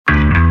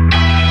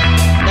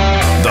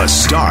The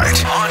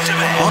Start.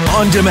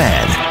 On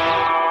demand.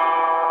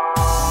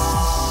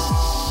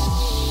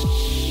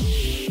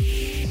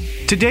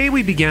 Today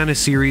we began a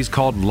series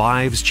called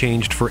Lives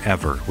Changed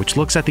Forever, which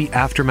looks at the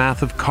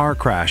aftermath of car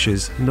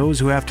crashes and those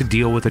who have to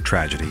deal with a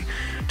tragedy.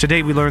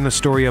 Today we learn the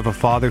story of a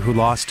father who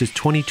lost his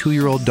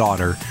 22-year-old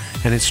daughter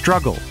and his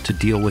struggle to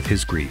deal with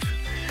his grief.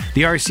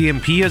 The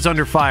RCMP is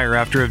under fire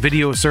after a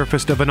video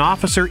surfaced of an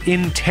officer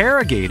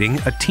interrogating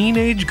a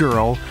teenage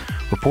girl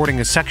reporting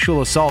a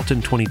sexual assault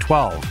in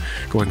 2012,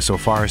 going so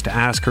far as to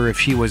ask her if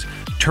she was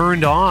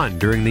turned on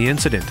during the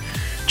incident.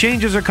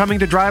 Changes are coming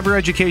to driver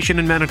education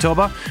in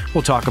Manitoba.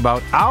 We'll talk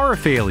about our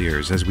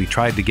failures as we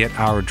tried to get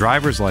our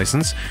driver's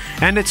license.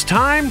 And it's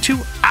time to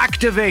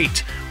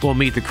activate. We'll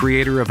meet the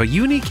creator of a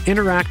unique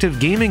interactive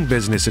gaming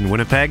business in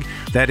Winnipeg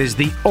that is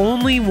the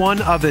only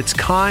one of its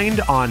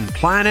kind on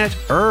planet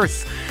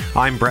Earth.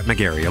 I'm Brett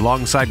McGarry.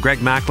 Alongside Greg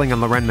Mackling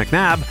and Loren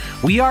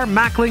McNabb, we are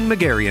Mackling,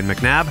 McGarry, and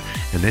McNabb.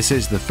 And this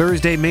is the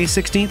Thursday, May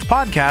 16th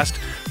podcast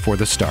for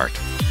The Start.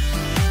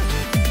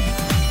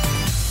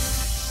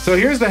 So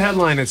here's the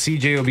headline at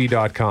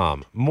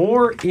cjob.com.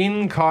 More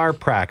in-car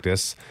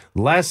practice,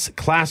 less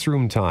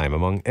classroom time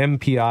among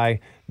MPI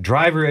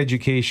driver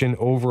education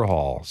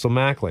overhaul. So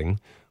Mackling,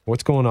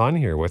 what's going on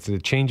here with the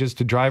changes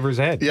to driver's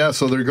ed? Yeah,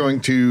 so they're going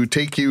to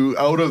take you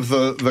out of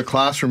the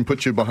classroom,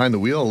 put you behind the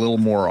wheel a little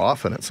more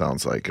often, it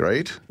sounds like,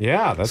 right?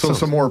 Yeah. That's so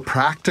some more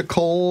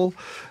practical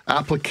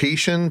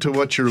application to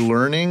what you're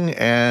learning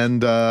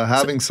and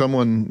having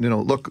someone,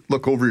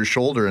 look over your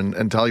shoulder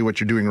and tell you what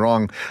you're doing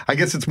wrong. I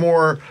guess it's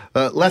more,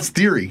 less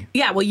theory.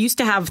 Yeah, well, you used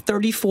to have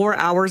 34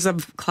 hours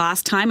of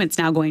class time. It's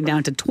now going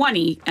down to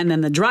 20. And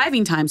then the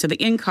driving time, so the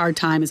in-car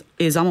time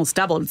is almost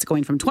doubled. It's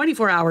going from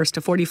 24 hours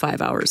to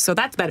 45 hours. So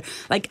that's better.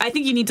 Like, I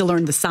think you need to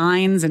learn the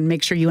signs and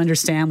make sure you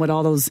understand what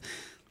all those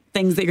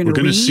things that you're going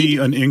to read. We're going to see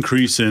an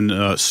increase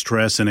in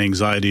stress and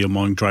anxiety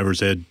among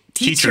driver's ed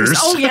teachers.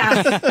 Oh,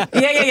 yeah.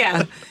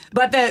 Yeah.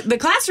 But the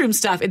classroom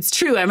stuff, it's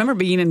true. I remember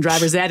being in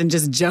driver's ed and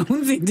just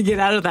jonesing to get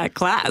out of that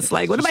class.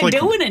 Like, what am I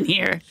doing in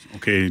here?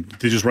 Okay,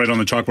 they just write on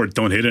the chalkboard,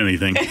 don't hit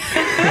anything.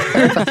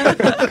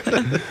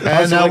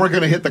 And now we're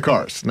going to hit the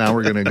cars. Now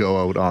we're going to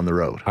go out on the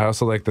road. I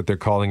also like that they're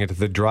calling it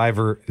the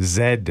driver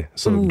Z.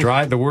 So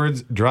the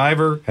words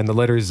driver and the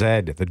letter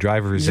Z. The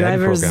driver Z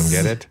program.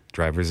 Get it?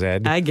 Driver Z.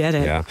 I get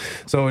it. Yeah.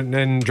 So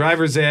in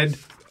driver Z,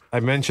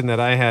 I mentioned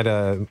that I had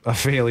a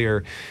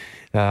failure.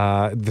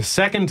 The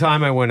second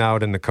time I went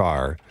out in the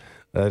car,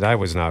 I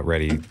was not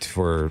ready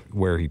for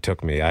where he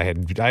took me. I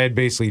had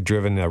basically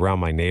driven around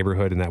my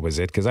neighborhood, and that was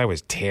it, because I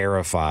was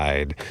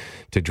terrified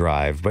to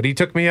drive. But he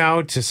took me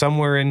out to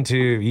somewhere into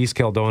East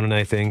Kildonan,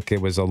 I think. It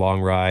was a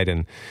long ride,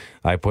 and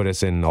I put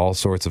us in all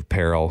sorts of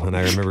peril. And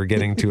I remember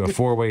getting to a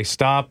four-way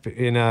stop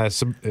in a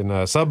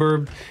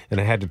suburb, and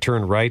I had to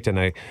turn right, and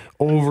I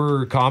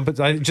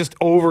just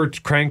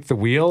over-cranked the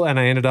wheel, and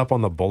I ended up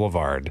on the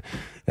boulevard.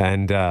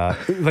 And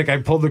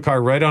I pulled the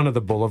car right onto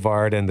the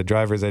boulevard, and the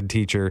driver's ed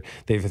teacher,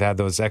 they've had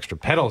those extra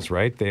pedals,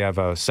 right? They have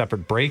a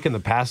separate brake in the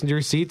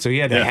passenger seat, so he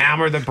had to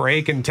hammer the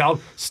brake and tell,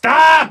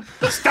 stop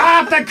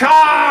the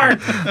car!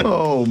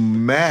 Oh,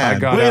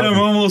 man. I'm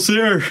almost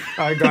there.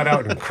 I got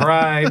out and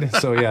cried.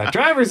 So, yeah,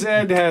 driver's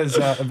ed has,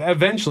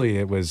 eventually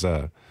it was...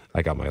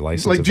 I got my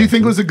license. Do you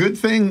think it was a good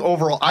thing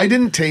overall? I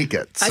didn't take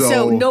it.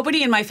 So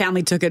nobody in my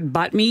family took it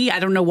but me. I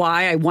don't know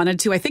why I wanted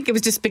to. I think it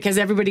was just because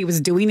everybody was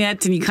doing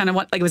it, and you kind of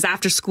want, it was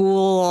after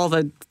school, all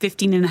the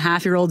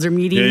 15-and-a-half-year-olds are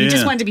meeting. You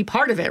just wanted to be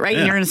part of it, right? Yeah.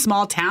 And you're in a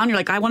small town. You're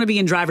like, I want to be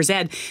in driver's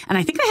ed. And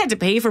I think I had to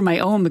pay for my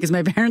own because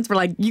my parents were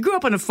like, you grew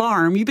up on a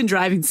farm. You've been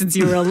driving since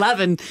you were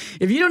 11.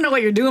 If you don't know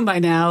what you're doing by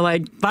now,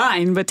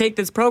 fine, but take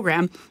this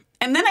program.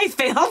 And then I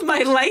failed my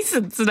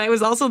license, and I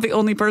was also the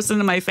only person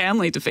in my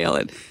family to fail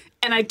it.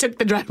 And I took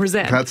the driver's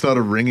ed. That's not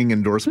a ringing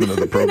endorsement of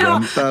the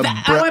program.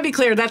 I want to be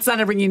clear. That's not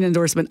a ringing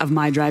endorsement of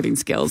my driving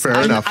skills.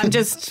 Fair enough. I'm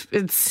just,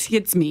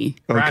 it's me.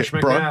 Crash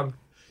McNabb.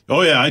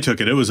 Oh yeah, I took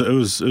it. It was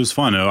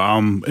fun.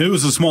 It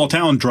was a small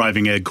town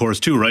driving ed course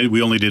too, right?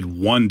 We only did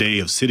 1 day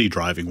of city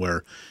driving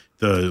where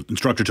the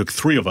instructor took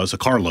 3 of us, a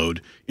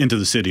carload, into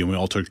the city, and we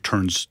all took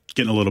turns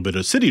getting a little bit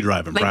of city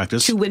driving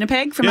practice. To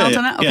Winnipeg from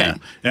Altona? Okay. Yeah,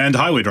 and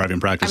highway driving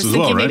practice as well, right? I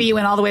was thinking maybe you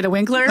went all the way to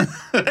Winkler.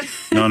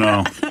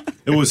 No.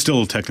 It was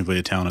still technically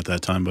a town at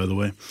that time, by the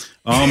way.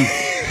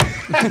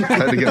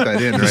 Had to get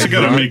that in, right? You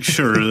got to make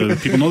sure that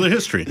people know the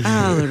history.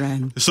 Oh,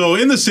 Loren. So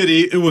in the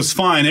city, it was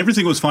fine.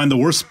 Everything was fine.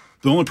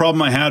 The only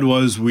problem I had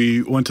was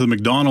we went to the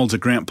McDonald's at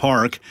Grant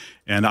Park,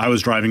 and I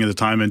was driving at the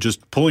time, and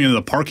just pulling into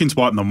the parking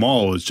spot in the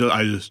mall was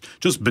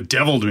just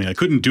bedeviled me. I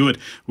couldn't do it.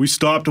 We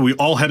stopped. We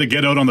all had to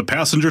get out on the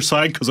passenger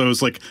side because I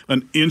was like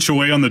an inch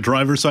away on the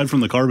driver's side from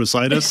the car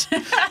beside us,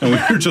 and we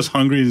were just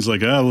hungry. He's like,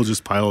 we'll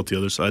just pile at the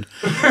other side.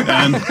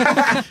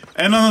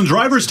 And on the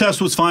driver's test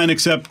was fine,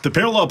 except the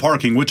parallel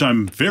parking, which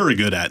I'm very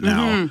good at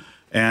now. Mm-hmm.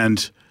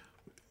 And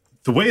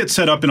The way it's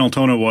set up in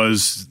Altona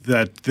was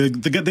that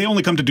they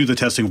only come to do the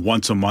testing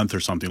once a month or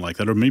something like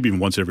that, or maybe even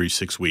once every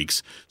 6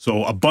 weeks.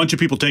 So a bunch of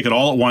people take it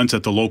all at once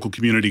at the local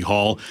community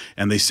hall,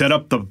 and they set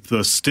up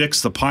the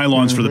sticks, the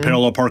pylons for the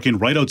parallel parking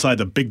right outside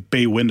the big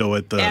bay window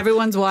at the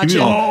Everyone's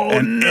watching.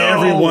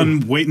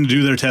 Everyone waiting to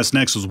do their test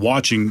next was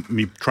watching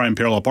me try and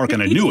parallel park,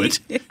 and I knew it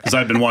because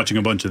I've been watching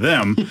a bunch of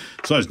them.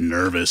 So I was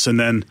nervous. And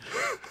then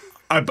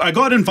I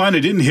got in fine. I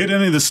didn't hit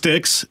any of the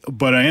sticks,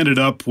 but I ended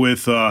up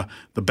with the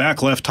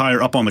back left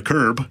tire up on the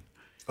curb.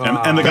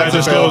 And the guy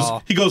just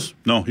goes,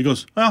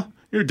 well,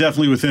 you're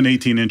definitely within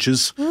 18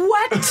 inches.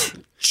 What?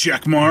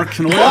 Check mark.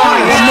 And Come on!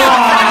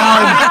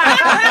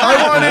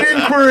 I want an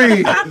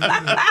inquiry.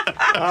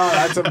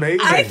 That's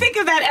amazing. I think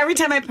of that every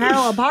time I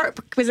parallel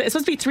park. Was it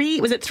supposed to be 3?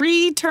 Was it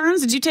 3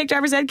 turns? Did you take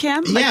driver's ed,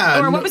 Cam?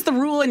 Yeah. Or what was the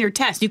rule in your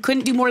test? You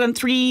couldn't do more than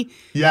 3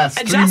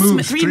 Yes,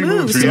 adjustments, 3 3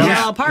 moves to yeah.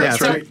 parallel park. Yeah,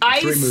 so right. I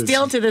 3 moves.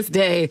 still to this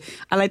day,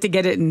 I like to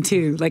get it in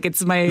 2. Like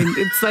it's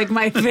like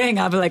my thing.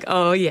 I'll be like,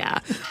 oh yeah,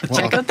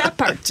 check out that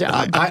park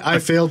job. I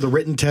failed the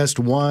written test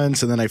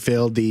once, and then I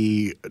failed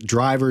the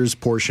driver's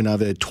portion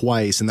of it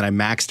twice, and then I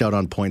maxed out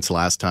on points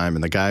last time.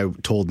 And the guy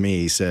told me,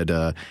 he said,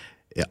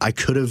 I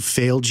could have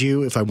failed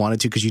you if I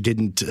wanted to because you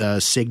didn't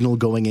signal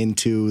going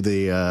into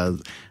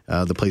the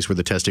place where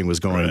the testing was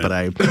going.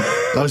 Right. But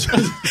I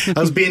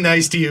was being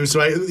nice to you. So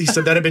he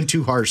said that had been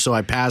too harsh. So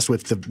I passed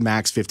with the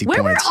max 50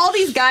 Where points. were all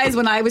these guys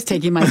when I was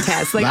taking my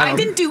test? Like I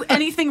didn't do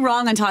anything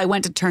wrong until I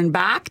went to turn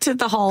back to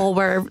the hall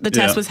where the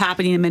test was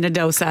happening in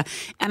Minnedosa,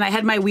 and I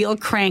had my wheel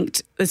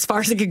cranked as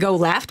far as it could go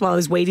left while I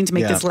was waiting to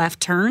make this left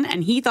turn,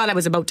 and he thought I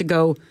was about to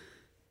go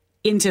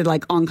into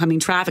like oncoming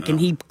traffic, and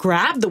he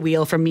grabbed the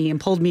wheel from me and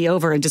pulled me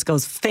over and just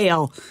goes,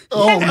 fail.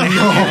 Oh,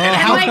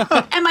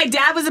 no. and my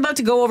dad was about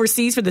to go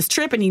overseas for this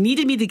trip, and he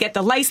needed me to get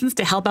the license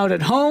to help out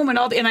at home, and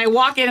I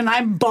walk in and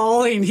I'm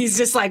bawling. He's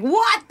just like,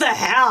 what the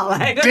hell?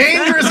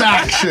 Dangerous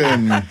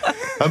action.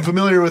 I'm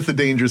familiar with the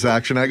dangerous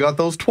action. I got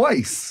those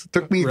twice.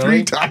 Took me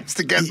 3 times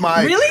to get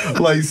my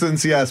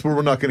license. Yes, but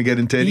we're not going to get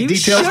into any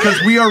details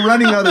because we are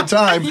running out of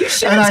time.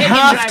 And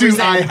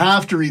I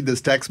have to read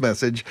this text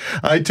message.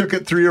 I took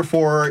it 3 or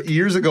 4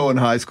 years ago in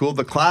high school.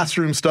 The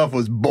classroom stuff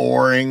was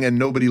boring and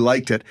nobody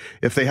liked it.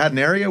 If they had an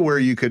area where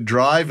you could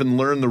drive and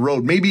learn the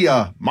road, maybe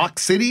a mock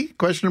city, ?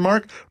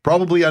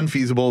 Probably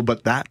unfeasible,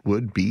 but that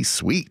would be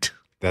sweet.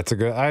 That's a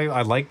good.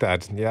 I like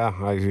that. Yeah,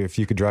 if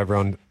you could drive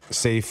around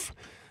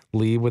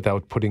safely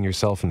without putting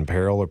yourself in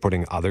peril or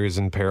putting others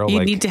in peril.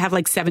 You need to have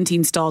like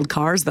 17 stalled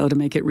cars though to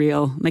make it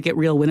real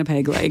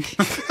Winnipeg like.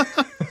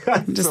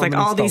 Just So like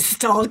many all these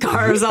stalled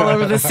cars all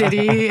over the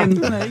city.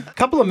 And like, A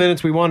couple of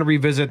minutes, we want to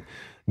revisit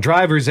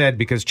driver's ed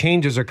because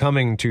changes are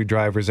coming to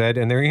driver's ed,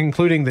 and they're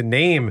including the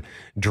name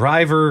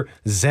Driver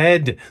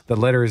Zed, the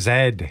letter Z.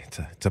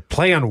 It's a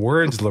play on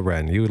words,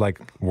 Loren. You like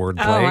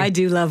wordplay? oh, I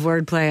do love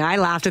wordplay. I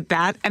laughed at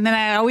that. And then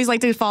I always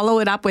like to follow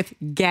it up with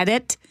get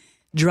it,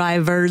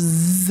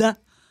 drivers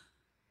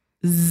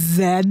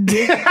Zed.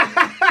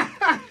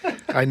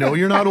 I know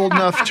you're not old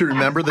enough to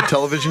remember the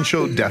television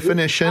show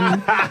Definition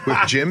with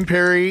Jim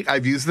Perry.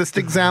 I've used this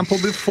example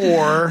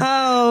before.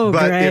 Oh,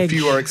 but Greg. if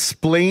you are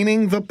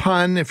explaining the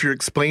pun, if you're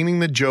explaining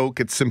the joke,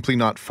 it's simply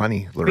not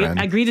funny, Loren.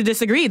 Agree to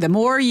disagree. The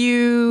more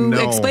you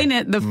No. explain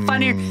it, the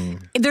funnier.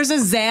 There's a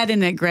Z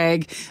in it,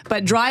 Greg,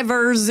 but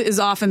drivers is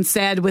often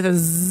said with a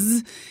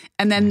Z,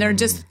 and then they're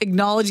just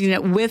acknowledging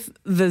it with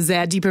the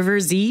Z. Do you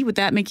prefer Z? Would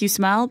that make you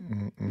smile?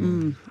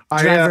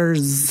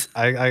 Drivers.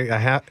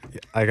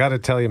 I got to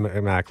tell you,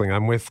 Mackling,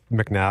 I'm with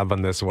McNabb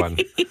on this one.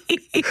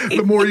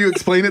 The more you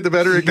explain it, the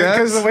better it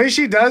Because gets. the way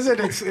she does it,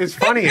 it's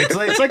funny. It's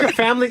like a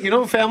family,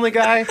 Family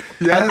Guy.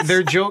 Yes.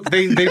 Their joke,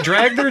 they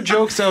drag their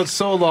jokes out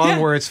so long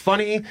where it's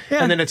funny,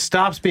 and then it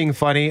stops being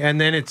funny, and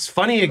then it's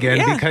funny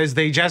again because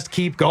they just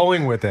keep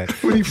going with it.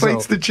 When he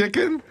fights the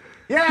chicken.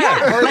 Yeah,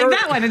 like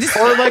that one.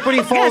 Or like when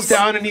he falls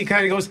down and he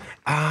kind of goes,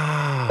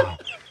 ah.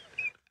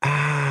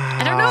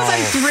 I don't know if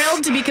I'm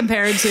thrilled to be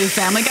compared to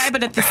Family Guy,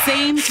 but at the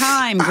same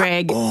time,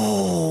 Greg,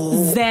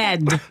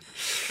 Zed.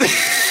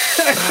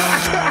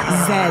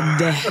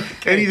 Zed.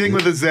 Anything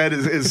with a Z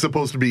is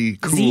supposed to be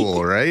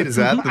cool, right? Is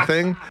that the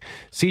thing?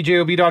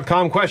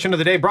 CJOB.com question of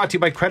the day brought to you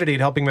by Credit Aid,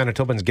 helping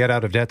Manitobans get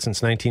out of debt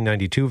since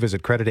 1992.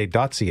 Visit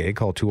creditaid.ca.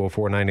 Call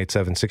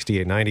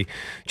 204-987-6890.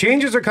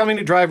 Changes are coming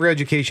to driver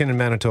education in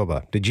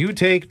Manitoba. Did you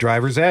take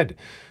driver's ed?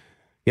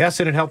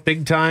 Yes, and it helped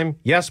big time.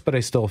 Yes, but I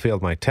still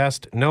failed my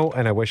test. No,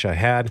 and I wish I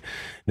had.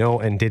 No,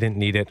 and didn't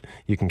need it.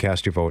 You can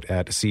cast your vote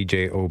at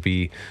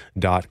cjob.com.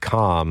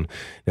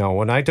 Now,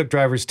 when I took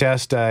driver's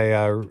test,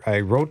 I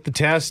wrote the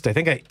test. I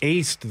think I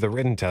aced the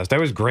written test. I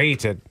was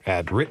great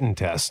at written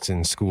tests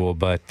in school,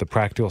 but the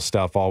practical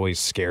stuff always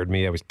scared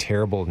me. I was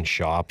terrible in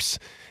shops.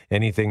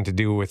 Anything to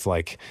do with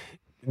like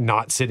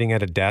not sitting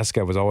at a desk,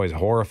 I was always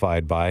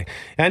horrified by.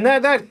 And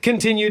that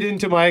continued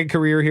into my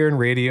career here in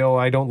radio.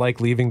 I don't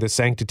like leaving the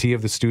sanctity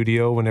of the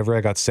studio. Whenever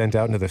I got sent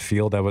out into the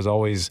field, I was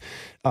always,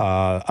 when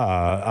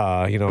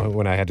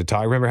I had to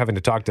talk. I remember having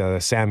to talk to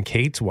Sam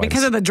Cates once.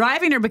 Because of the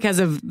driving or because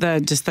of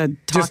the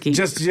talking?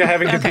 Just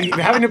having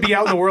to be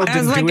out in the world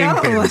and doing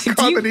things.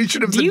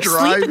 Combination of do the you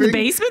driving. sleep in the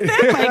basement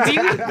then? Like,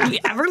 do you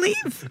ever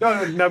leave?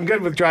 No, I'm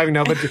good with driving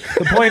now. But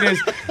the point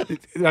is,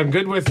 I'm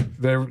good with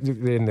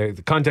in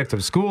the context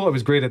of school. I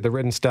was great at the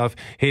written stuff.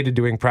 Hated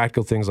doing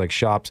practical things like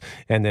shops,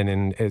 and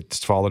then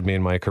it's followed me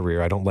in my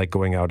career. I don't like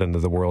going out into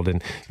the world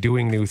and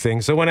doing new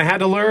things. So when I had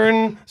to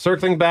learn,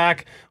 circling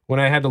back, when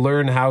I had to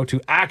learn how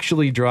to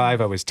actually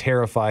drive, I was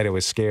terrified. I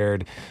was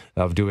scared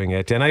of doing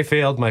it, and I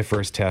failed my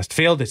first test.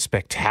 Failed it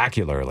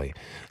spectacularly.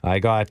 I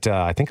got,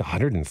 I think,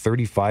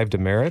 135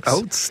 demerits.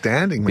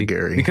 Outstanding,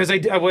 McGarry. Because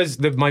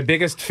my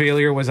biggest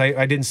failure was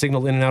I didn't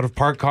signal in and out of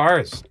parked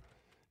cars.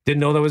 Didn't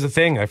know that was a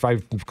thing. I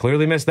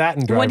clearly missed that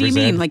in driver's What do you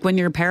mean? ed. Like when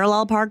you're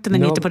parallel parked and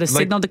then you have to put a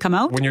signal to come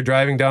out? When you're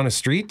driving down a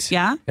street,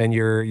 Yeah. and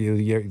you're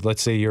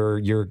let's say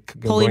you're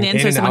Pulling going in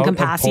so and someone out can of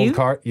pass pulled you?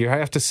 car, you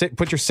have to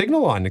put your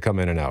signal on to come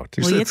in and out.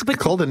 Well, It's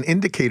called an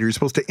indicator. You're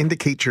supposed to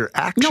indicate your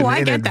action No, I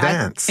in get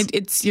advance. that.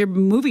 It's you're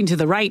moving to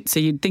the right,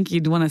 so you'd think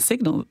you'd want to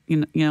signal.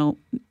 You know.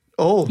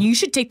 Oh, You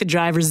should take the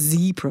driver's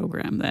Z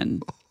program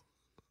then.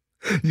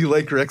 you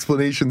like her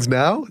explanations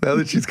now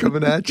that she's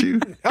coming at you?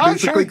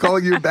 Basically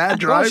calling you a bad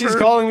driver? Oh, she's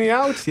calling me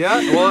out. Yeah.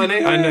 Well, and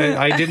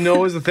I didn't know it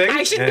was a thing.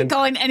 I shouldn't be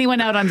calling anyone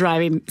out on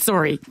driving.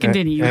 Sorry.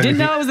 Continue. You didn't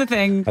know it was a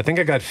thing. I think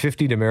I got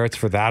 50 demerits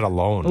for that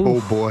alone.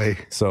 Oh, boy.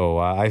 So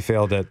I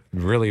failed it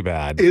really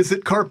bad. Is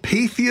it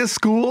Carpathia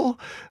School?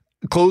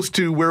 Close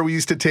to where we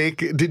used to take.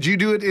 Did you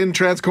do it in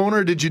Transcona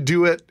or did you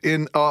do it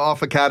in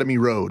off Academy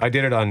Road? I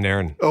did it on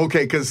Nairn.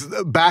 Okay, because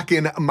back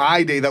in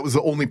my day, that was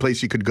the only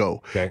place you could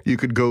go. Okay. You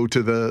could go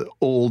to the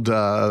old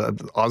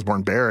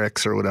Osborne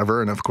Barracks or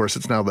whatever, and of course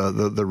it's now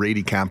the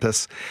Rady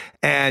campus.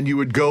 And you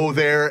would go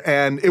there,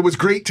 and it was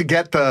great to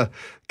get the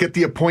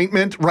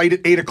appointment right at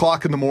 8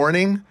 o'clock in the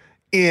morning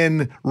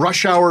in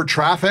rush hour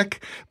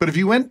traffic. But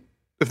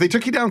if they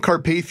took you down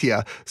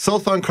Carpathia,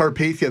 south on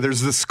Carpathia,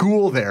 there's the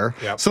school there.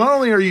 Yep. So not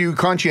only are you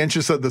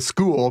conscientious of the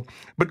school,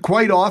 but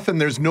quite often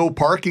there's no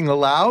parking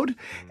allowed.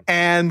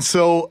 And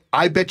so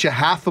I bet you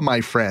half of my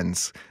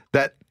friends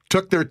that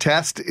took their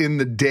test in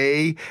the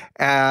day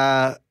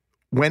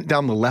went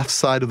down the left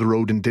side of the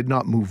road and did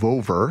not move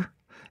over,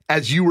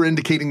 as you were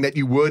indicating that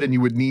you would, and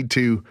you would need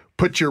to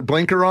put your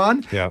blinker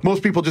on. Yeah.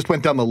 Most people just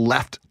went down the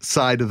left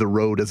side of the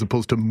road as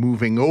opposed to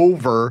moving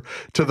over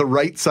to the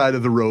right side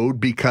of the road,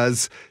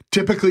 because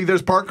typically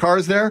there's parked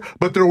cars there,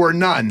 but there were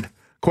none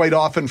quite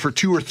often for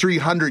 200 or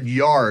 300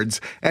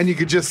 yards. And you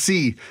could just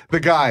see the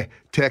guy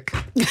tick,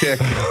 tick,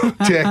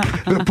 tick.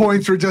 The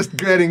points were just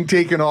getting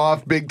taken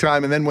off big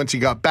time. And then once you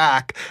got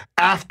back,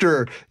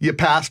 after you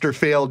passed or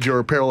failed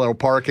your parallel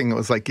parking, it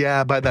was like,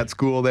 yeah, by that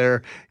school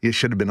there, you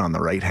should have been on the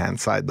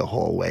right-hand side the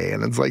whole way.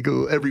 And it's like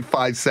every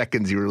 5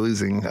 seconds you were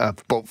losing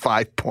about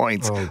 5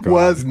 points. Oh, God.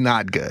 Was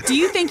not good. Do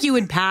you think you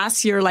would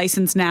pass your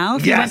license now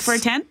if you went for a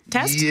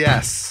test?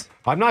 Yes.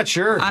 I'm not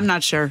sure. I'm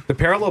not sure. The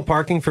parallel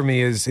parking for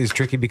me is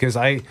tricky because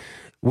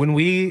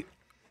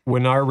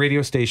when our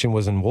radio station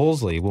was in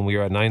Wolseley, when we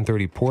were at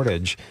 930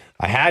 Portage,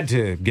 I had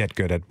to get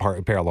good at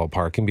parallel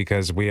parking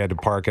because we had to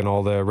park in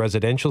all the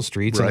residential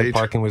streets, and the Right.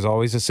 parking was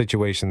always a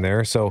situation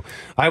there. So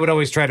I would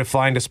always try to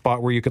find a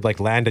spot where you could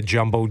land a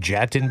jumbo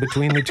jet in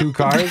between the two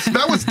cars.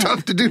 That was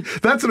tough to do.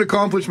 That's an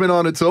accomplishment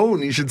on its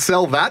own. You should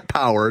sell that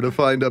power to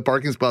find a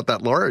parking spot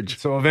that large.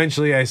 So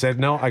eventually I said,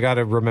 no, I got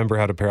to remember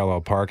how to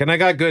parallel park. And I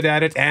got good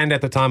at it. And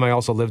at the time, I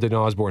also lived in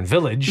Osborne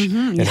Village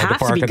and had to have to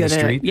park be on the good at it.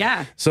 street.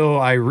 Yeah. So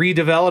I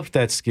redeveloped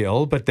that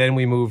skill, but then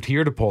we moved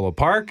here to Polo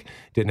Park,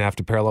 didn't have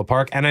to parallel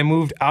park. And I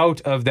moved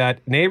out of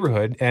that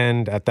neighborhood.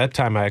 And at that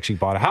time, I actually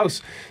bought a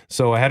house.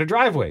 So I had a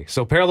driveway.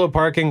 So parallel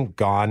parking,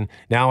 gone.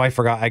 Now I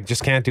forgot. I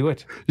just can't do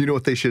it. You know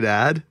what they should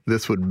add?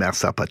 This would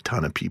mess up a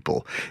ton of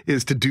people,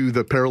 is to do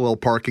the parallel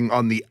parking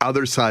on the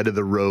other side of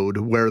the road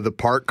where the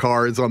parked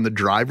car is on the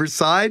driver's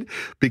side,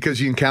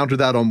 because you encounter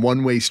that on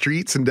one-way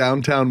streets in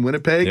downtown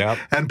Winnipeg. Yep.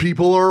 And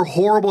people are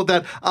horrible at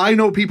that. I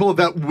know people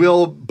that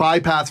will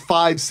bypass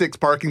 5-6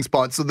 parking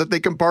spots so that they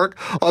can park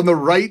on the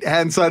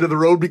right-hand side of the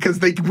road because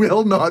they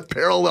will not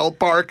parallel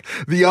park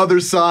the other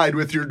side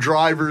with your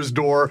driver's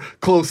door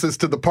closest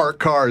to the parked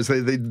cars.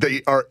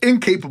 They are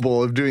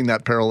incapable of doing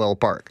that parallel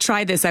park.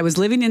 Try this. I was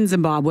living in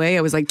Zimbabwe.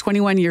 I was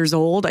 21 years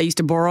old. I used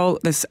to borrow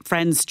this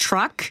friend's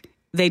truck.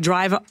 They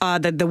drive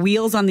the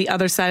wheels on the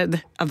other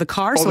side of the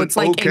car. So it's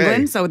like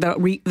England. So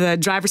the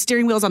driver's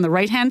steering wheel's on the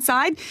right-hand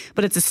side,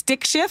 but it's a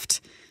stick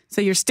shift. So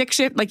you're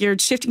you're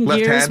shifting gears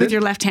Left-handed? with your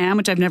left hand,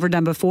 which I've never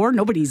done before.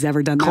 Nobody's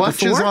ever done that before.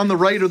 Clutch is on the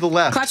right or the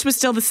left? Clutch was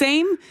still the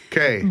same.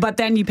 Okay. But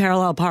then you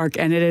parallel park,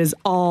 and it's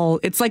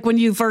like when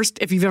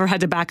if you've ever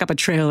had to back up a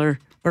trailer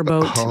or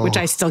boat, which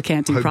I still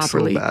can't do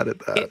properly. I'm so bad at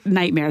that.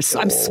 Nightmares.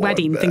 I'm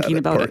sweating thinking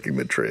about it. Parking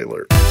the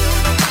trailer.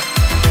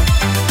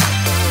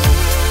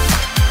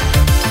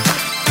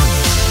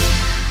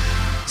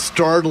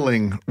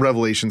 startling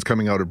revelations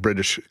coming out of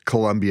British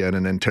Columbia in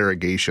an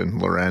interrogation,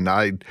 Loren.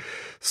 I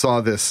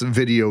saw this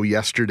video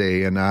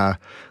yesterday, and I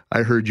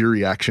heard your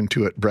reaction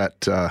to it,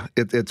 Brett.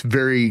 It's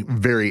very,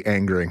 very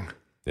angering.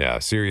 Yeah,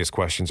 serious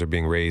questions are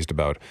being raised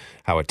about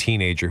how a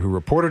teenager who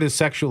reported his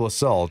sexual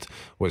assault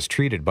was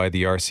treated by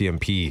the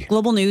RCMP.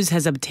 Global News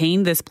has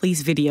obtained this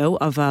police video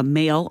of a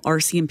male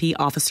RCMP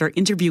officer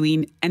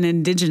interviewing an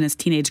Indigenous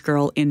teenage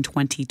girl in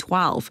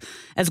 2012.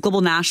 As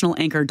Global National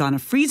anchor Donna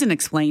Friesen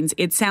explains,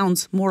 it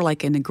sounds more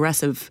like an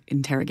aggressive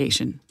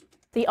interrogation.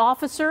 The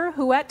officer,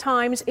 who at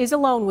times is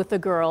alone with the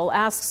girl,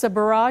 asks a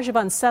barrage of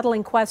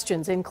unsettling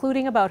questions,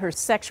 including about her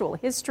sexual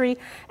history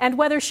and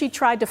whether she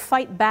tried to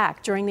fight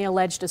back during the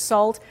alleged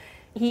assault.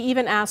 He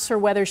even asks her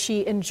whether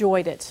she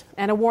enjoyed it.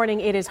 And a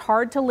warning, it is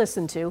hard to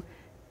listen to.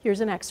 Here's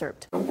an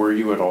excerpt. Were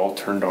you at all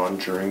turned on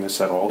during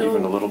this at all, No.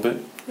 even a little bit?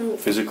 No.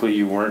 Physically,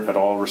 you weren't at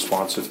all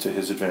responsive to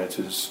his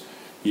advances,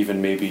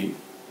 even maybe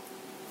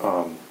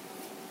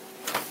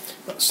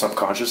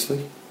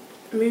subconsciously?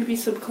 Maybe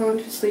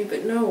subconsciously,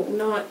 but no,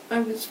 not. I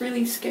was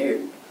really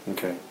scared.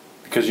 Okay.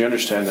 Because you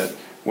understand that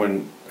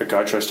when a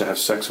guy tries to have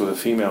sex with a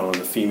female and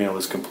the female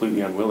is completely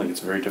unwilling,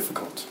 it's very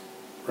difficult,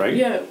 right?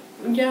 Yeah,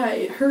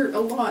 it hurt a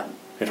lot.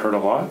 It hurt a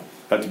lot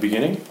at the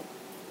beginning?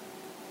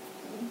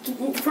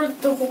 For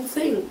the whole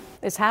thing.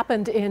 This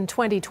happened in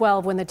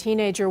 2012 when the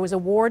teenager was a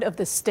ward of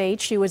the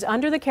state. She was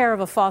under the care of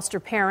a foster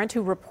parent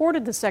who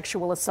reported the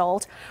sexual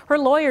assault. Her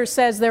lawyer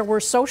says there were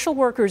social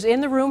workers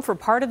in the room for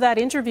part of that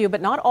interview,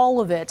 but not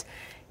all of it.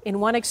 In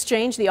one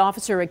exchange, the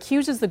officer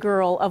accuses the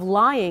girl of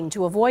lying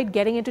to avoid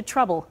getting into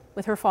trouble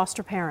with her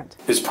foster parent.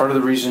 Is part of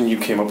the reason you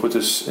came up with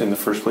this in the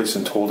first place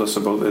and told us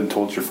about it and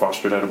told your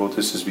foster dad about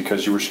this is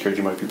because you were scared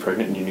you might be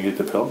pregnant and you needed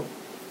the pill?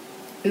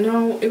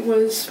 No, it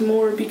was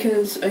more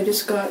because I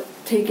just got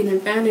taken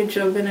advantage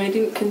of and I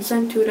didn't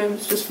consent to it. I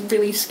was just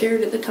really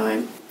scared at the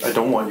time. I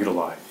don't want you to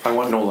lie. I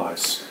want no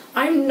lies.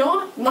 I'm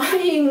not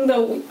lying,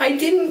 though. I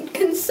didn't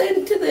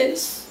consent to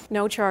this.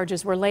 No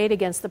charges were laid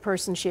against the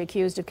person she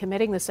accused of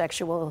committing the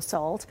sexual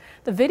assault.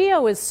 The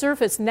video is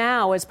surfaced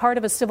now as part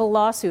of a civil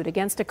lawsuit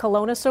against a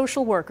Kelowna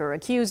social worker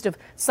accused of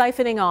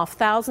siphoning off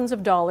thousands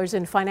of dollars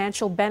in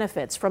financial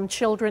benefits from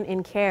children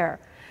in care.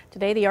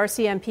 Today, the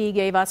RCMP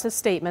gave us a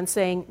statement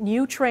saying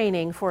new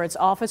training for its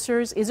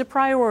officers is a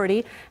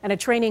priority, and a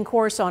training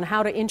course on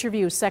how to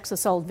interview sex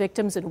assault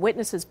victims and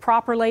witnesses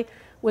properly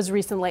was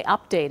recently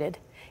updated.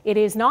 It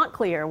is not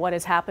clear what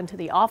has happened to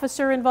the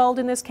officer involved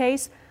in this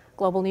case.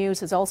 Global News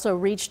has also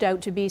reached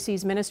out to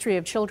BC's Ministry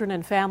of Children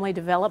and Family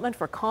Development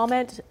for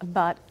comment,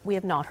 but we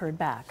have not heard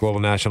back. Global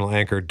National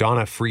anchor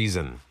Donna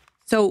Friesen.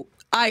 So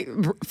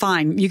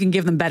fine, you can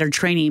give them better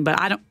training,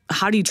 but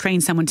how do you train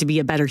someone to be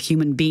a better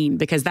human being?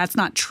 Because that's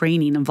not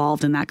training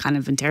involved in that kind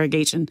of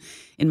interrogation,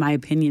 in my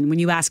opinion. When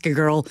you ask a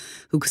girl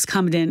who's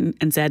come in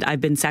and said, I've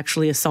been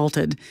sexually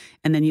assaulted,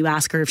 and then you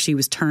ask her if she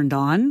was turned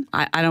on,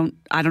 I don't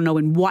know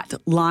in what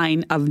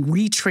line of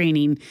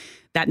retraining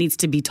that needs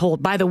to be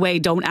told. By the way,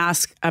 don't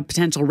ask a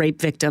potential rape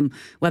victim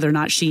whether or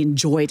not she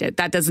enjoyed it.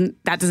 That doesn't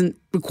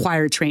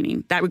require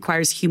training. That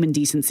requires human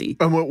decency.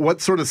 And what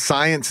sort of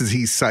science is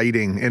he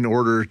citing in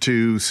order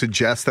to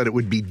suggest that it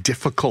would be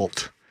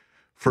difficult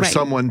for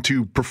someone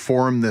to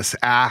perform this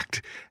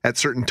act at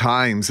certain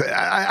times?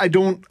 I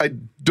don't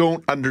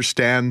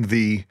understand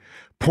the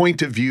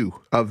point of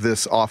view of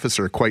this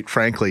officer, quite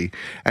frankly.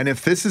 And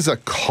if this is a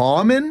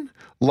common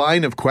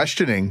line of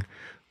questioning,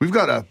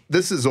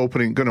 this is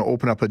going to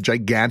open up a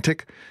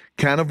gigantic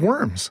can of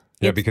worms.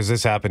 Yeah, because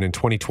this happened in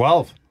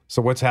 2012.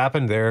 So what's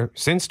happened there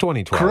since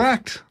 2012?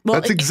 Correct. Well,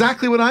 that's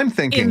exactly what I'm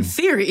thinking. In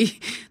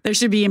theory, there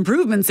should be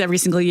improvements every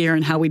single year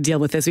in how we deal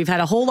with this. We've had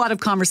a whole lot of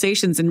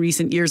conversations in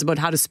recent years about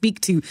how to speak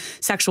to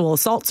sexual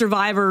assault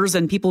survivors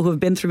and people who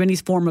have been through any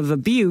form of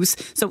abuse.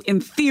 So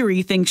in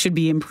theory, things should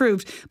be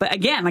improved. But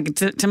again,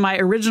 to my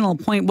original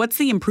point, what's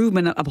the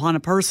improvement upon a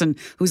person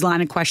whose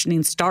line of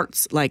questioning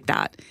starts like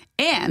that?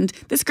 And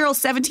this girl's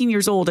 17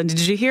 years old. And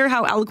did you hear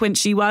how eloquent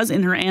she was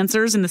in her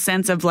answers, in the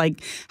sense of like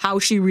how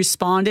she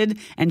responded?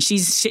 And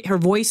her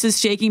voice is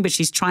shaking, but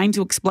she's trying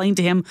to explain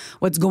to him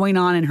what's going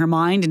on in her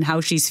mind and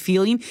how she's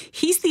feeling.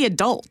 He's the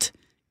adult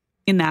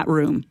in that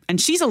room, and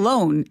she's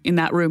alone in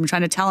that room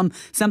trying to tell him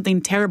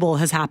something terrible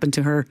has happened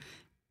to her.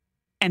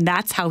 And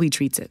that's how he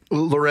treats it.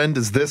 Loren,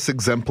 does this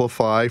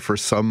exemplify for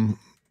some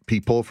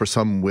people, for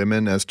some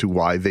women, as to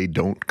why they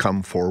don't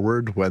come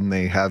forward when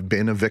they have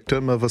been a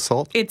victim of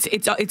assault?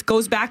 It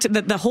goes back to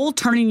the whole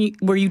turning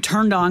where you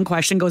turned on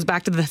question goes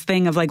back to the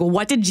thing of like, well,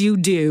 what did you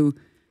do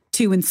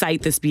to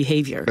incite this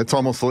behavior? It's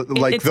almost like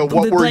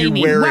what were you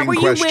wearing question. What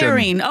were you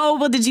wearing? Oh,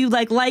 well, did you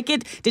like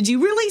it? Did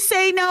you really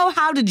say no?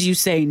 How did you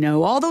say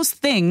no? All those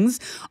things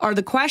are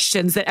the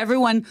questions that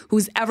everyone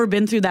who's ever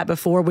been through that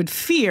before would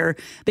fear,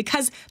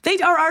 because they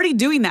are already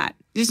doing that.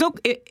 There's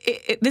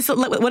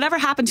whatever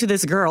happened to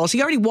this girl,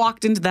 she already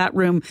walked into that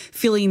room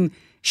feeling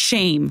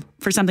shame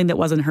for something that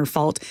wasn't her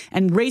fault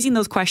and raising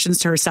those questions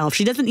to herself.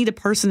 She doesn't need a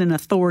person in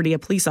authority, a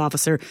police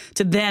officer,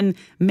 to then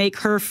make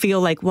her feel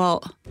like,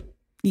 well,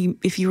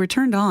 if you were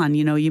turned on,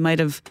 you might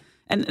have.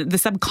 And the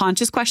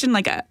subconscious question,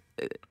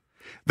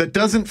 that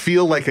doesn't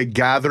feel like a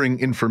gathering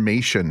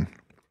information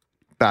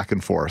back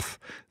and forth.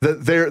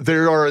 That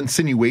there are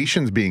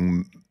insinuations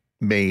being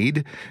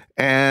made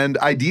and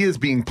ideas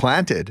being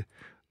planted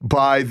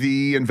by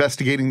the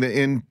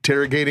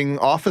interrogating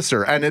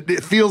officer. And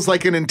it feels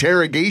like an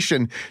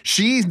interrogation.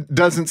 She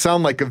doesn't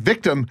sound like a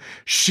victim.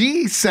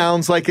 She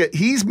sounds like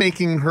he's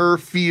making her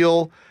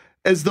feel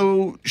as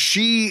though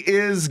she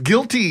is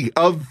guilty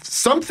of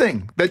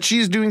something, that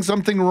she's doing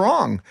something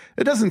wrong.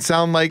 It doesn't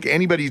sound like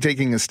anybody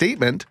taking a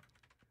statement.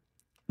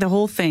 The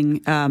whole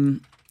thing,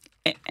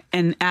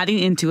 and adding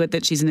into it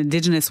that she's an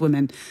Indigenous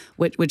woman,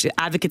 which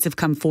advocates have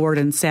come forward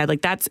and said,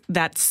 like,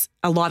 that's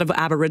a lot of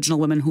Aboriginal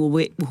women who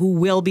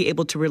will be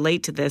able to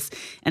relate to this,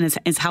 and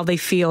it's how they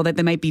feel that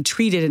they might be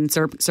treated in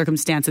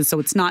circumstances. So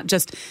it's not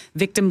just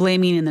victim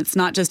blaming, and it's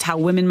not just how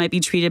women might be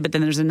treated, but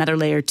then there's another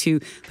layer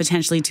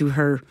potentially to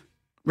her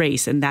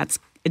race, and that's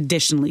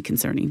additionally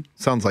concerning.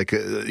 Sounds like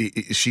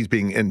she's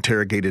being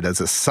interrogated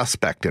as a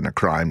suspect in a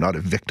crime, not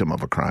a victim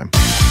of a crime.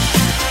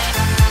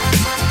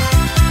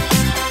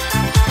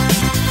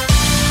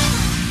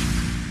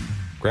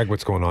 Greg,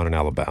 what's going on in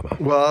Alabama?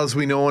 Well, as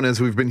we know and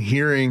as we've been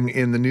hearing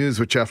in the news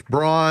with Jeff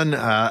Braun,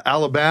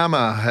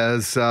 Alabama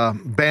has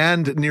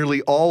banned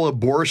nearly all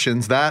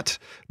abortions. That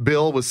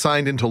bill was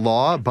signed into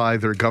law by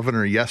their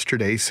governor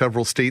yesterday.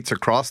 Several states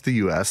across the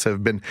U.S.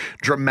 have been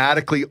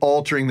dramatically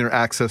altering their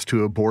access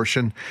to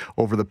abortion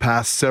over the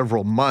past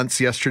several months.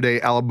 Yesterday,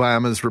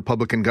 Alabama's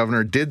Republican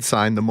governor did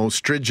sign the most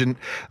stringent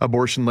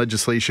abortion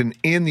legislation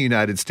in the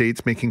United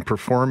States, making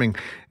performing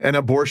an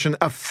abortion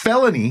a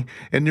felony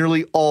in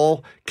nearly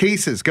all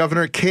cases.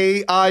 Governor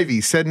Kay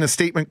Ivey said in a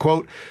statement,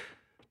 quote,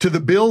 "To the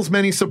bill's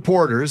many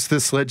supporters,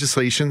 this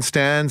legislation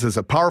stands as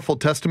a powerful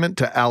testament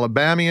to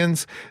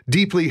Alabamians'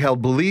 deeply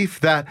held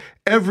belief that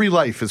every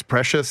life is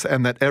precious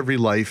and that every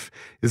life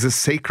is a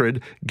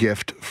sacred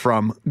gift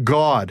from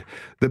God."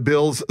 The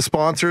bill's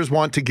sponsors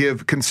want to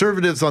give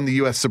conservatives on the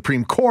U.S.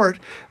 Supreme Court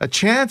a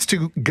chance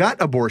to gut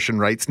abortion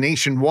rights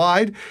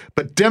nationwide,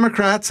 but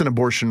Democrats and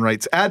abortion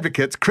rights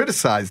advocates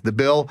criticized the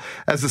bill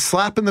as a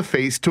slap in the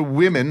face to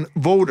women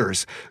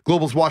voters.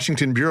 Global's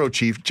Washington Bureau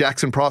Chief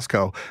Jackson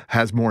Proskow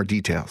has more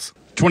details.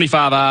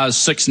 25 ayes,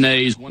 6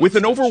 nays. With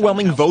an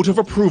overwhelming vote of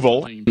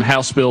approval,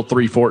 House Bill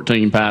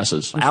 314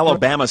 passes.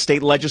 Alabama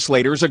state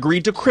legislators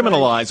agreed to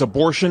criminalize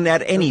abortion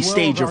at any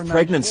stage of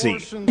pregnancy.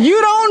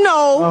 You don't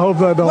know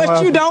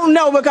what you don't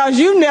know because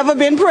you've never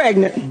been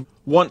pregnant.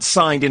 Once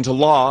signed into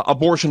law,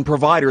 abortion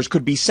providers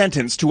could be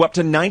sentenced to up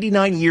to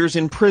 99 years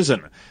in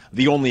prison.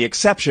 The only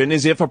exception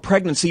is if a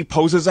pregnancy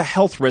poses a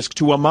health risk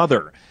to a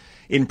mother.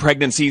 In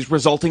pregnancies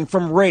resulting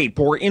from rape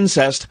or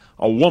incest,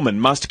 a woman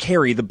must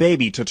carry the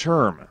baby to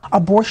term.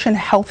 Abortion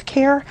health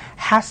care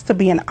has to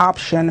be an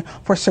option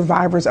for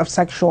survivors of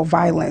sexual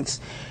violence.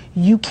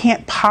 You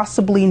can't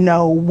possibly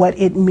know what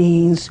it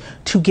means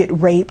to get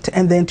raped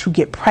and then to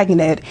get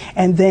pregnant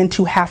and then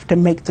to have to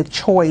make the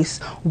choice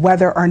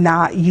whether or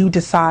not you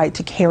decide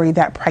to carry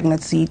that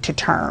pregnancy to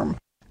term.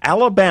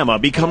 Alabama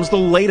becomes the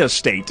latest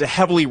state to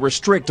heavily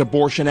restrict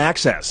abortion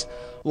access.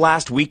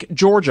 Last week,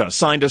 Georgia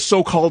signed a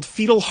so-called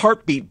fetal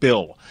heartbeat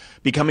bill,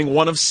 becoming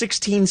one of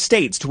 16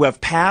 states to have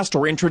passed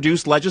or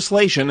introduced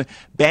legislation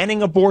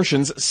banning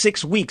abortions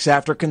 6 weeks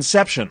after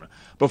conception,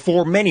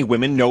 before many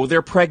women know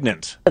they're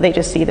pregnant. They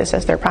just see this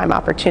as their prime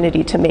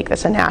opportunity to make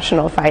this a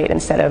national fight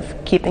instead of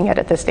keeping it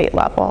at the state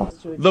level.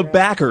 The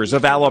backers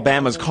of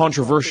Alabama's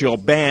controversial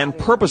ban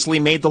purposely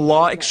made the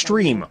law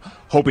extreme,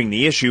 hoping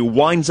the issue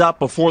winds up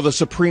before the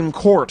Supreme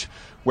Court,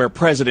 where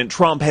President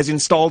Trump has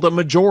installed a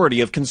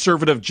majority of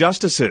conservative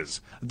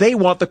justices. They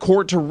want the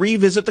court to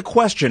revisit the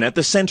question at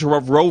the center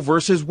of Roe v.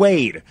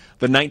 Wade,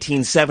 the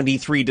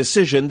 1973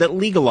 decision that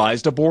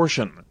legalized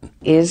abortion.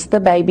 Is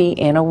the baby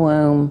in a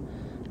womb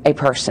a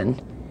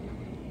person?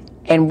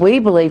 And we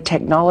believe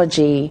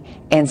technology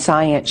and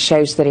science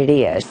shows that it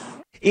is.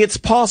 It's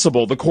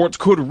possible the courts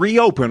could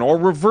reopen or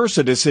reverse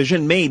a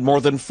decision made more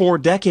than 4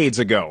 decades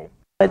ago.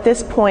 At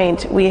this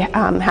point, we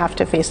have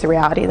to face the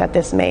reality that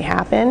this may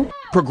happen.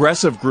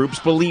 Progressive groups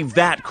believe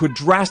that could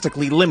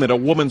drastically limit a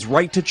woman's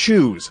right to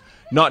choose,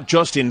 not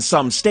just in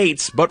some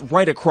states, but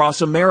right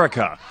across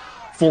America,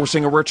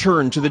 forcing a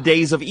return to the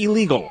days of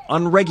illegal,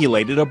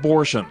 unregulated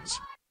abortions.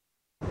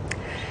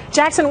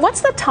 Jackson,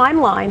 what's the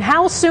timeline?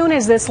 How soon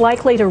is this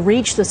likely to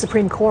reach the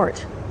Supreme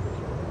Court?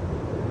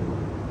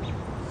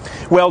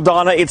 Well,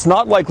 Donna, it's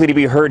not likely to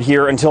be heard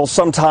here until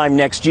sometime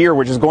next year,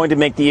 which is going to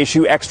make the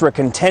issue extra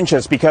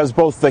contentious because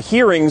both the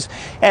hearings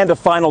and a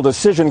final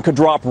decision could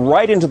drop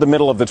right into the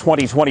middle of the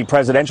 2020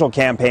 presidential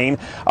campaign.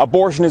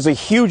 Abortion is a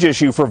huge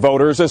issue for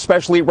voters,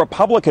 especially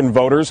Republican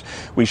voters.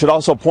 We should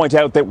also point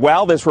out that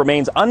while this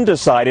remains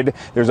undecided,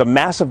 there's a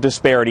massive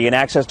disparity in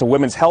access to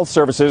women's health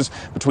services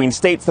between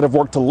states that have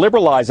worked to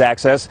liberalize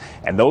access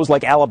and those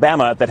like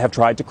Alabama that have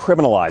tried to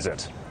criminalize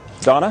it.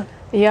 Donna?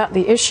 Yeah,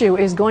 the issue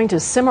is going to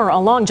simmer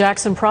along.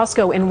 Jackson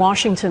Proskow in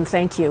Washington,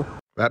 thank you.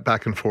 That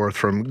back and forth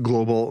from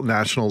Global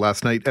National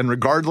last night. And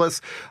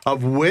regardless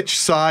of which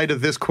side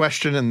of this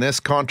question and this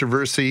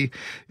controversy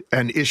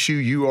and issue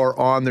you are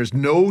on. There's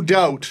no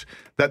doubt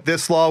that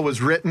this law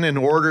was written in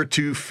order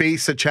to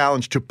face a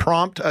challenge, to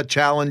prompt a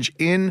challenge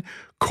in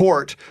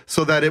court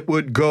so that it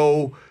would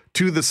go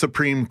to the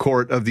Supreme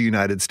Court of the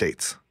United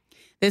States.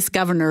 This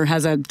governor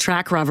has a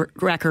track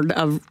record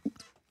of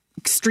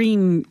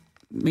extreme,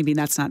 maybe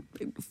that's not,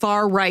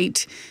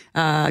 far-right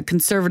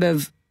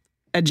conservative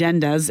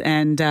agendas,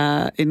 and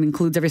it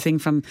includes everything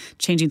from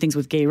changing things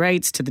with gay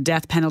rights to the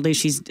death penalty.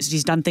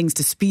 She's done things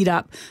to speed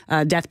up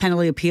death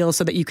penalty appeals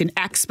so that you can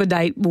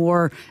expedite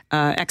more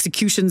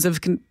executions of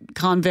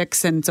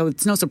convicts, and so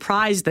it's no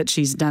surprise that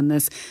she's done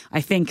this.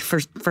 I think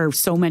for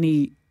so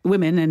many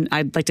women, and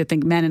I'd like to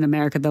think men in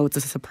America, though, it's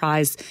a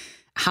surprise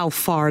how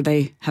far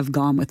they have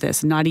gone with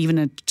this. Not even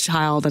a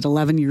child at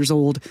 11 years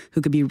old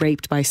who could be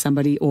raped by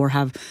somebody or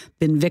have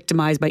been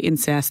victimized by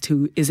incest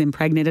who is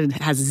impregnated and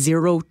has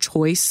zero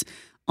choice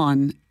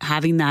on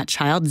having that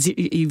child.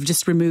 You've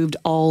just removed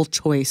all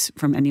choice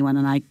from anyone,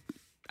 and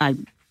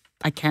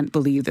I can't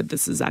believe that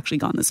this has actually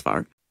gone this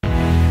far.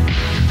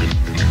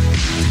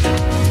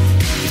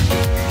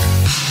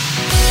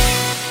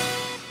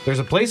 There's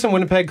a place in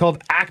Winnipeg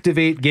called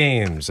Activate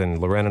Games, and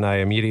Loren and I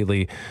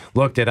immediately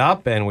looked it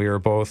up, and we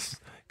both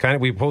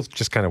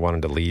just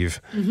wanted to leave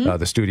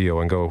the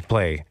studio and go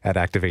play at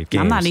Activate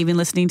Games. I'm not even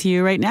listening to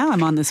you right now.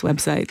 I'm on this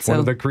website. So.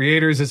 One of the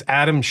creators is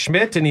Adam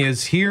Schmidt, and he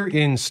is here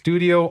in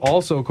studio,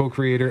 also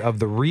co-creator of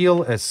The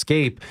Real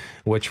Escape,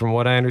 which from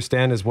what I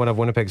understand is one of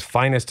Winnipeg's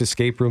finest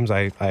escape rooms.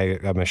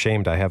 I'm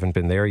ashamed I haven't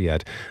been there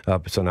yet.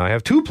 So now I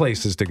have two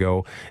places to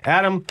go.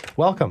 Adam,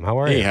 welcome. How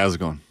are you? Hey, how's it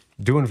going?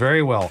 Doing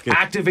very well. Good.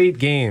 Activate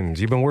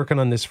Games. You've been working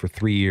on this for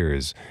 3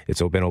 years.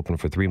 It's been open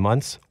for 3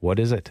 months. What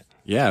is it?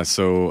 Yeah,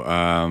 so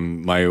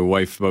my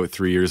wife about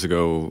 3 years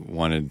ago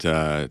wanted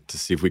to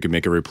see if we could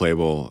make a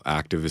replayable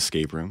active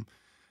escape room.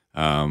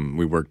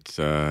 We worked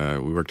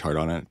hard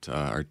on it.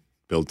 Our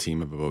build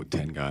team of about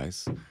 10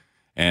 guys.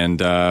 And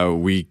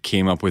we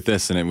came up with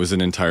this, and it was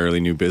an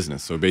entirely new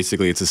business. So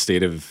basically it's a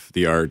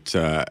state-of-the-art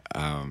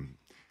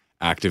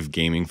active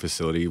gaming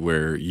facility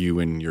where you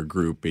and your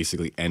group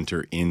basically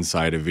enter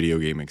inside a video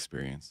game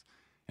experience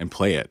and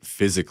play it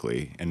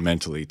physically and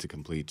mentally to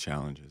complete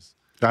challenges.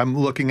 I'm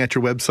looking at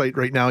your website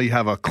right now. You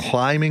have a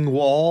climbing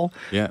wall.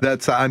 Yeah.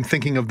 That's I'm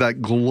thinking of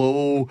that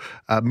glow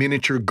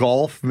miniature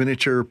golf,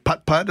 miniature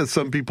putt-putt, as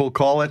some people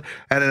call it,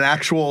 and an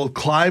actual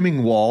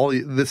climbing wall.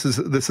 This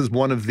is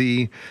one of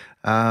the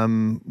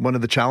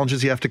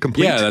challenges you have to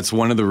complete. Yeah, that's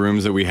one of the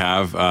rooms that we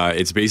have.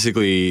 It's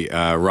basically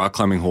rock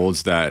climbing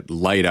holds that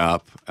light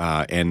up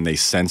and they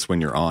sense when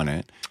you're on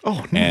it.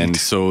 Oh, neat. And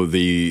so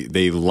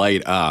they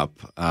light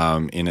up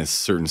in a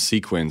certain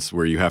sequence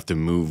where you have to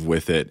move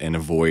with it and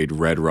avoid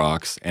red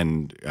rocks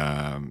and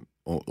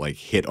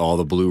hit all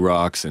the blue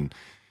rocks, and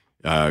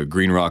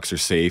green rocks are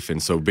safe.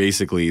 And so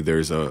basically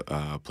there's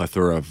a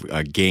plethora of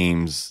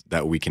games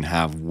that we can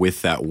have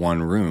with that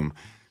one room.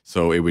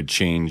 So it would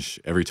change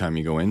every time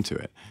you go into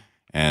it.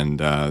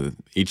 And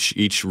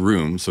each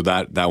room, so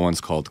that one's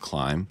called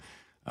Climb.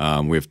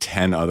 We have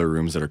 10 other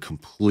rooms that are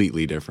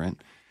completely different.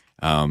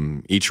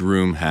 Each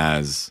room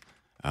has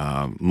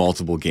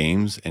multiple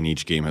games, and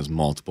each game has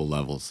multiple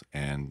levels.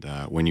 And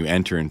when you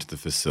enter into the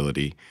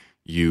facility,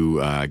 you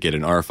get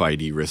an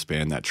RFID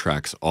wristband that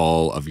tracks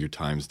all of your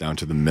times down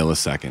to the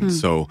millisecond.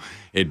 So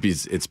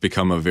it's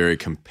become a very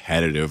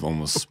competitive,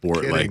 almost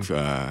sport-like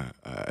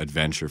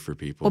adventure for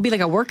people. It'll be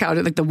like a workout,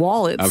 like the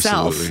wall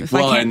itself. Absolutely.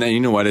 Well, and then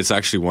you know what? It's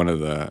actually one of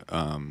the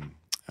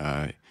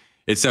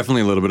it's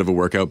definitely a little bit of a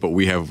workout, but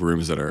we have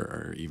rooms that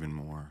are even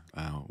more.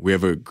 We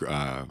have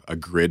a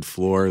grid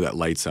floor that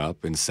lights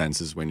up and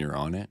senses when you're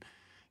on it.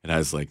 It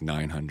has like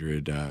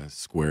 900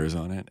 squares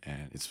on it,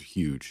 and it's a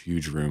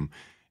huge room.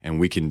 And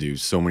we can do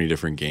so many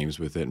different games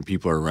with it, and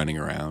people are running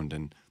around.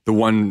 And the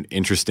one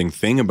interesting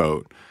thing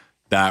about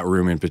that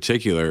room in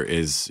particular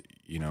is,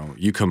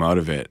 you come out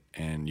of it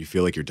and you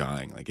feel like you're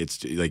dying. Like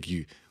it's like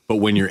but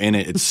when you're in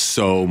it, it's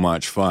so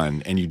much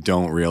fun, and you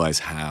don't realize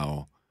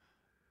how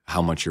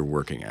much you're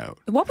working out.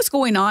 What was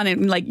going on?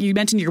 And like you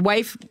mentioned, your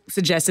wife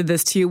suggested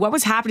this to you. What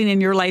was happening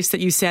in your life that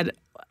you said,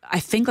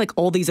 I think like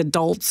all these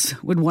adults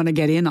would want to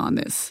get in on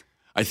this?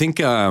 I think,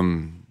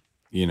 I'm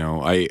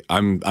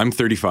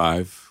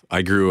 35.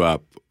 I grew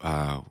up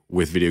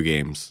with video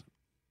games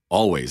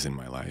always in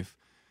my life.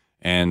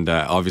 And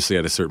obviously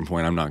at a certain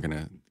point, I'm not going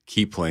to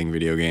keep playing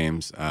video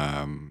games.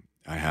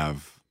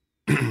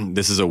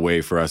 This is a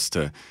way for us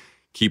to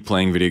keep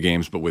playing video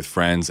games, but with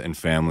friends and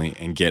family,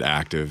 and get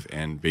active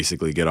and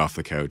basically get off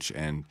the couch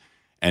and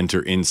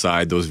enter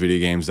inside those video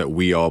games that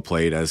we all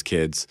played as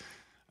kids.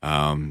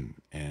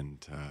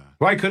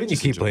 Why couldn't you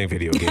keep playing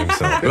video games?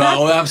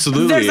 Well,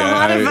 absolutely. There's a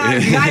lot of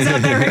guys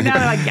out there right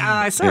now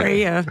like,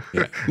 sorry. Yeah.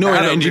 No,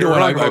 and you know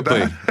what?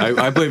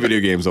 I play video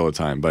games all the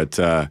time, but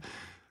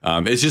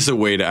it's just a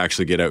way to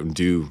actually get out and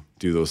do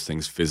those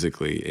things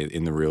physically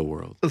in the real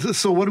world.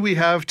 So what do we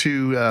have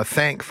to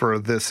thank for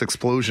this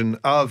explosion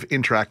of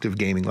interactive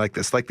gaming like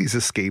this, like these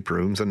escape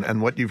rooms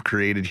and what you've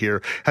created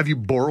here? Have you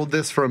borrowed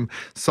this from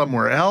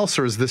somewhere else,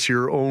 or is this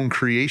your own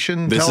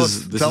creation? Tell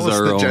us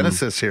the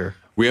genesis here.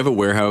 We have a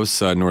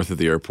warehouse north of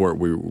the airport.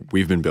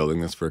 We've been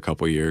building this for a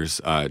couple of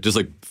years, just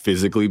like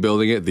physically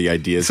building it. The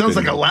idea sounds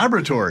like a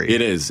laboratory.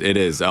 It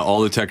is.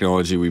 All the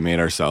technology we made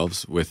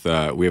ourselves. With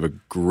we have a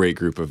great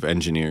group of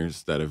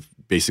engineers that have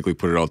basically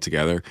put it all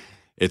together.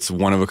 It's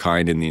one of a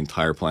kind in the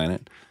entire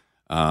planet.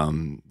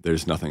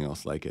 There's nothing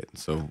else like it.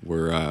 So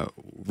we're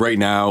right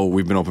now.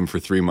 We've been open for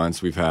 3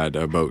 months. We've had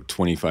about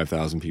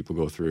 25,000 people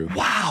go through.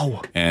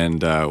 Wow!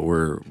 And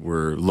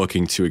we're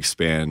looking to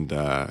expand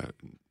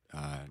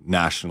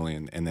nationally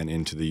and then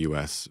into the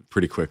U.S.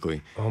 pretty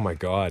quickly. Oh my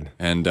God!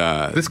 And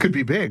this could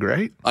be big,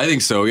 right? I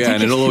think so. Yeah,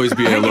 and it'll always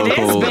be a local. It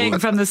is big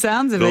from the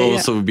sounds of it. It'll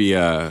also be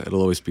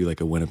it'll always be like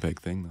a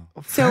Winnipeg thing,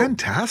 though. So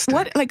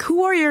fantastic!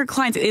 Who are your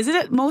clients? Is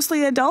it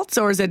mostly adults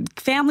or is it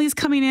families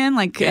coming in?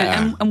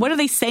 And what are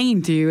they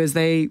saying to you as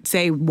they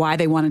say why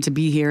they wanted to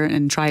be here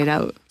and try it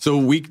out? So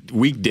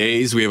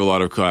weekdays we have a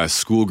lot of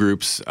school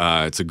groups.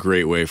 It's a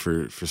great way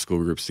for school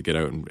groups to get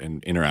out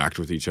and interact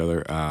with each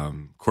other.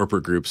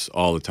 Corporate groups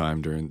all the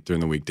time during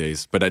the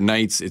weekdays, but at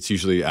nights it's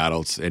usually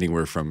adults,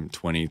 anywhere from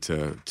 20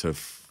 to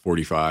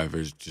 45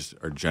 is just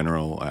our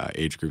general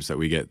age groups that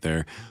we get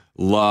there.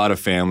 A lot of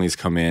families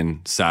come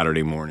in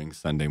Saturday mornings,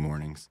 Sunday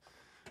mornings.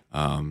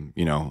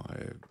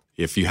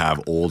 If you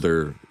have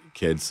older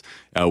kids,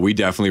 we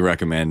definitely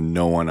recommend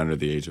no one under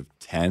the age of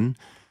 10.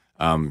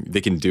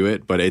 They can do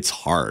it, but it's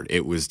hard.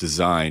 It was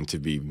designed to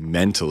be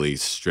mentally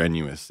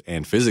strenuous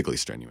and physically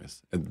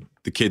strenuous.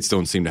 The kids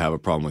don't seem to have a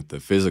problem with the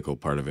physical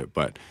part of it,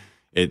 but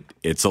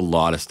it's a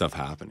lot of stuff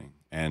happening.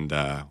 And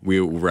we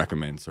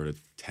recommend sort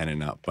of 10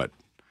 and up, but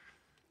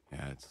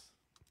yeah,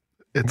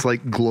 it's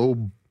like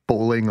globe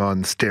bowling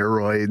on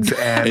steroids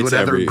and It's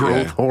whatever every-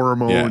 growth yeah.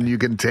 hormone Yeah. you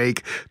can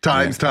take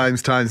times.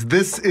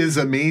 This is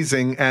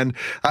amazing. And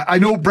I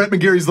know Brett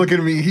McGarry's looking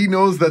at me. He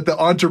knows that the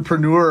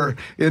entrepreneur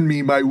in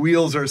me, my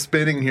wheels are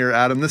spinning here,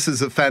 Adam. This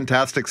is a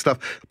fantastic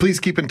stuff. Please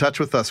keep in touch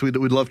with us. We'd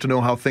love to know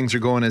how things are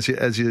going as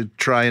you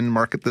try and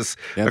market this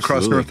across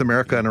Absolutely. North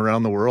America and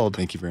around the world.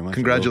 Thank you very much.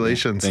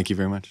 Congratulations. Thank you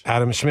very much.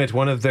 Adam Schmidt,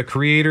 one of the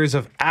creators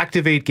of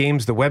Activate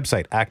Games, the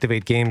website,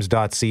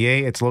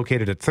 activategames.ca. It's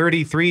located at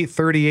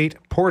 3338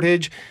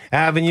 Portage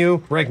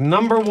Avenue, ranked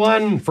number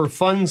 1 for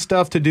fun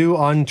stuff to do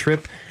on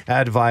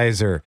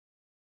TripAdvisor.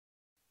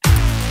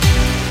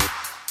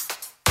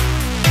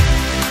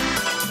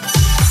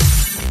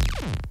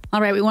 All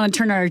right, we want to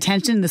turn our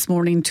attention this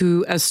morning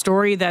to a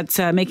story that's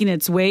making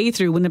its way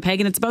through Winnipeg,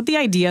 and it's about the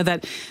idea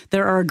that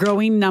there are a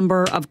growing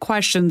number of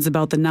questions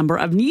about the number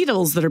of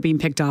needles that are being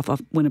picked off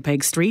of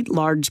Winnipeg Street,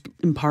 large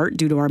in part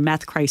due to our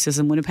meth crisis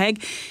in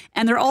Winnipeg.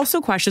 And there are also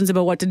questions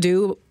about what to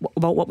do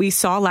about what we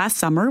saw last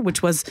summer,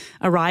 which was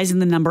a rise in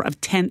the number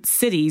of tent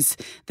cities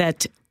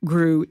that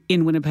grew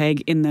in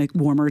Winnipeg in the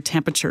warmer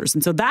temperatures.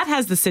 And so that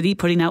has the city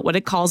putting out what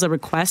it calls a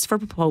request for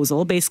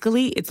proposal.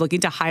 Basically, it's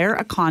looking to hire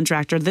a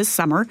contractor this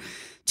summer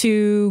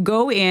to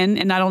go in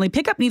and not only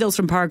pick up needles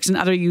from parks and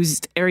other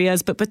used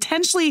areas, but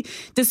potentially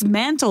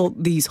dismantle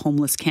these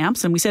homeless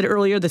camps. And we said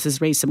earlier, this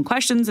has raised some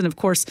questions and, of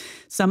course,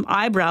 some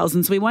eyebrows.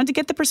 And so we wanted to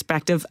get the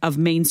perspective of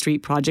Main Street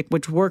Project,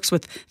 which works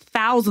with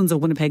thousands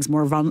of Winnipeg's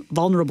more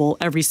vulnerable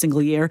every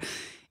single year.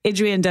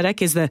 Adrienne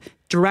Dedek is the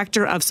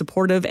Director of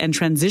Supportive and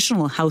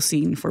Transitional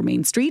Housing for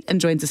Main Street and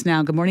joins us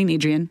now. Good morning,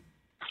 Adrienne.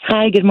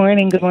 Hi, good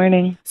morning. Good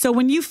morning. So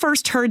when you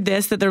first heard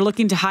this, that they're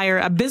looking to hire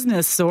a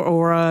business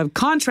or a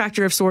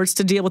contractor of sorts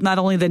to deal with not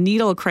only the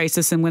needle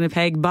crisis in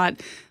Winnipeg,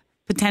 but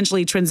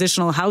potentially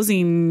transitional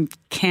housing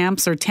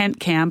camps or tent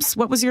camps,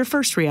 what was your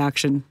first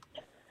reaction?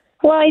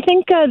 Well, I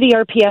think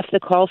the RPF, the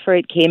call for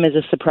it came as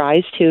a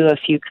surprise to a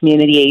few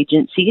community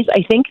agencies.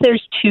 I think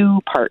there's two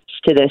parts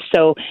to this.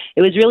 So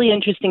it was really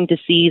interesting to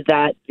see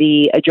that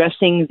the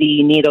addressing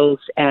the needles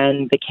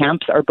and the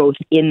camps are both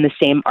in the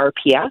same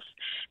RPF,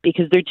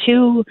 because they're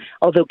two,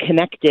 although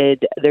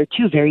connected, they're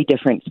two very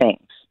different things.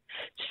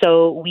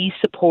 So we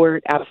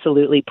support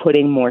absolutely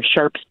putting more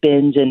sharps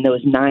bins in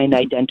those 9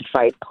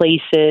 identified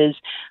places.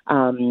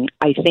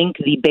 I think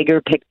the bigger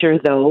picture,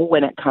 though,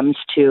 when it comes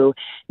to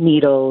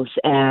needles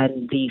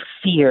and the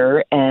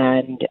fear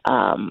and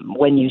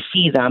when you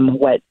see them,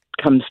 what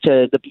comes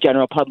to the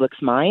general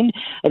public's mind,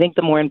 I think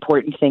the more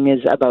important thing is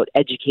about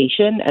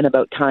education and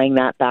about tying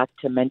that back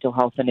to mental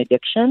health and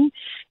addiction,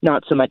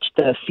 not so much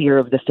the fear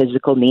of the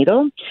physical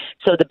needle.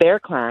 So the Bear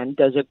Clan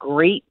does a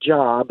great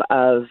job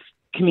of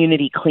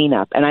community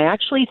cleanup. And I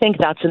actually think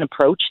that's an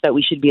approach that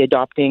we should be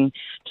adopting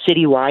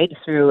citywide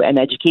through an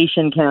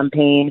education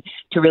campaign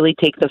to really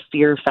take the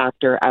fear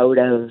factor out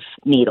of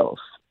needles.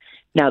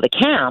 Now, the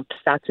camps,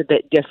 that's a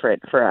bit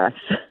different for us.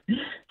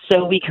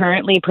 So we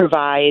currently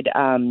provide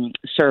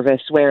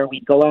service where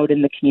we go out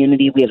in the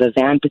community. We have a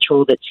van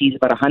patrol that sees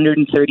about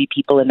 130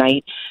 people a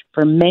night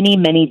for many,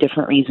 many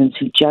different reasons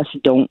who just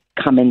don't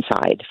come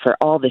inside for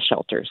all the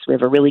shelters. We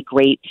have a really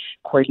great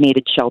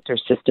coordinated shelter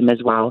system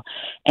as well.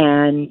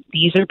 And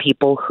these are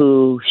people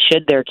who,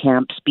 should their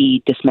camps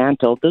be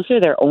dismantled, those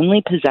are their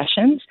only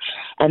possessions.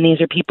 And these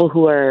are people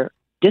who are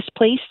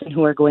displaced and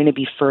who are going to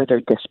be further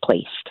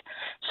displaced.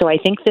 So I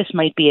think this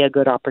might be a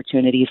good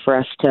opportunity for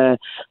us to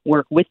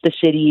work with the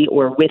city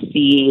or with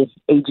the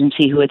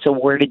agency who it's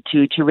awarded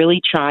to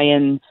really try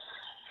and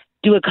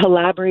do a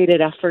collaborated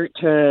effort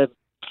to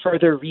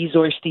further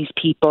resource these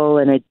people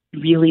and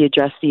really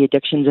address the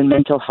addictions and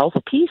mental health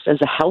piece as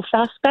a health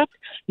aspect,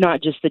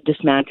 not just the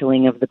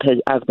dismantling of the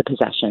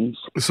possessions.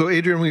 So,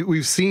 Adrian,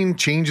 we've seen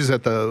changes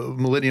at the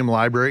Millennium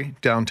Library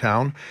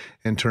downtown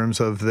in terms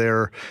of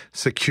their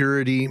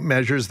security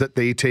measures that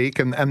they take,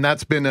 and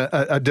that's been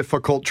a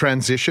difficult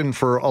transition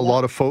for a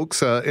lot of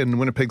folks in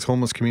Winnipeg's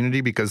homeless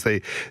community because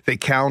they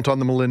count on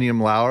the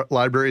Millennium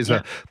Library as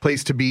a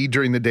place to be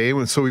during the day.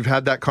 So we've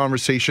had that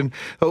conversation.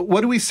 What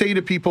do we say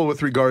to people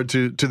with regard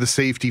to the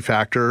safety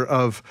factor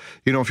of,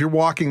 if you're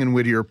walking in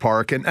Whittier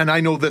Park, and I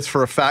know this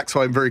for a fact,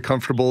 so I'm very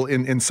comfortable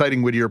in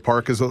citing Whittier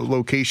Park as a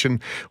location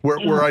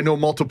where I know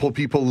multiple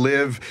people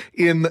live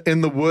in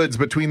the woods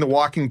between the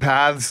walking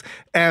paths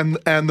and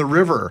the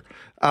river.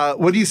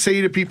 What do you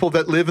say to people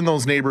that live in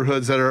those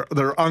neighborhoods that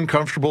are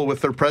uncomfortable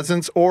with their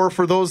presence, or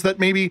for those that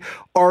maybe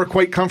are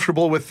quite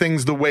comfortable with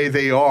things the way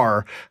they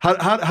are?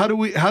 How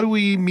do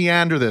we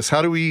meander this?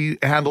 How do we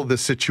handle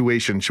this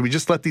situation? Should we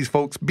just let these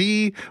folks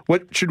be?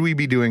 What should we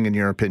be doing, in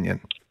your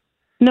opinion?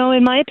 No,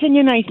 in my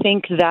opinion, I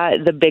think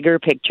that the bigger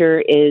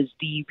picture is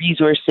the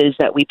resources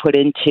that we put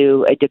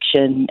into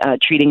addiction,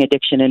 treating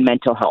addiction and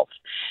mental health.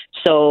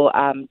 So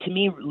to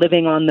me,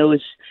 living on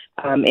those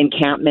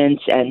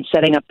encampments and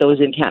setting up those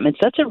encampments,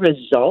 that's a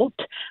result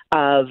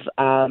of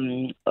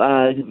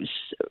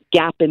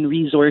gap in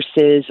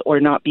resources or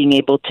not being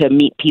able to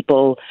meet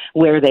people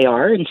where they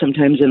are, and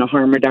sometimes in a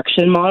harm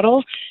reduction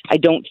model. I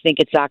don't think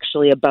it's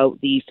actually about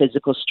the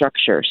physical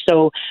structure.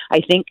 So I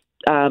think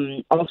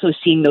also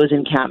seeing those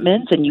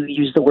encampments, and you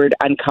use the word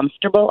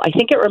uncomfortable, I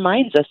think it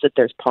reminds us that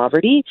there's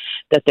poverty,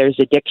 that there's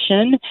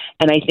addiction,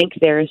 and I think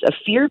there's a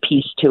fear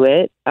piece to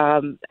it,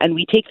 and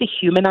we take the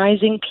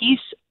humanizing piece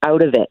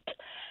out of it.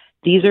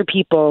 These are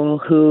people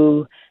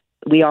who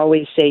we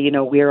always say,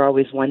 we're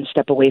always one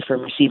step away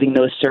from receiving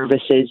those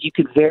services. You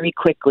could very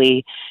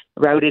quickly,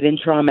 routed in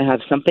trauma, have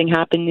something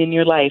happen in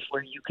your life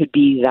where you could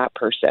be that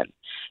person.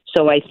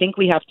 So I think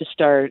we have to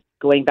start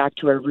going back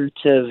to our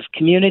roots of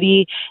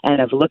community and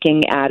of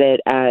looking at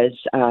it as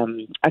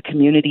a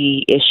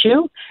community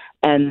issue,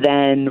 and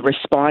then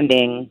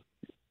responding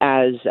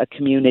as a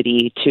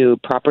community to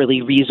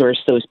properly resource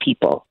those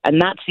people.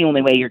 And that's the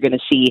only way you're going to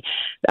see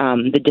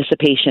the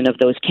dissipation of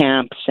those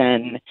camps.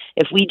 And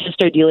if we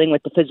just are dealing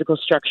with the physical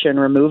structure and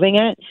removing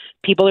it,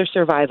 people are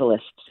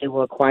survivalists. They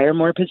will acquire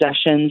more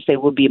possessions. They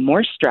will be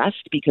more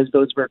stressed because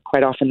those were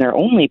quite often their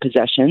only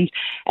possessions.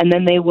 And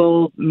then they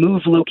will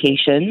move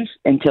locations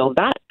until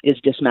that is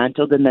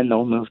dismantled, and then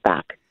they'll move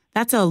back.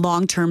 That's a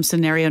long-term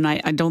scenario, and I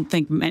don't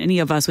think any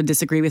of us would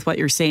disagree with what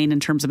you're saying in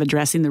terms of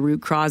addressing the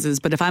root causes.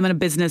 But if I'm in a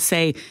business,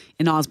 say,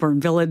 in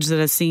Osborne Village that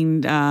has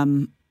seen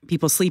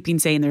people sleeping,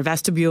 say, in their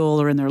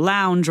vestibule or in their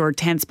lounge, or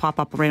tents pop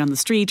up right on the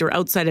street or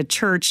outside a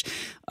church,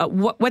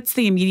 what's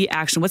the immediate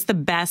action? What's the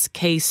best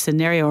case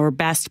scenario or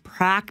best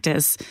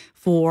practice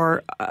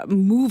for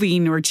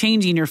moving or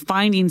changing or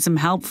finding some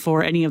help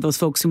for any of those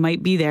folks who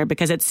might be there?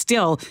 Because it's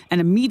still an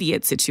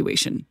immediate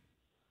situation.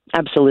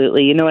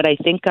 Absolutely. You know what, I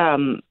think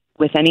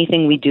with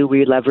anything we do,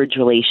 we leverage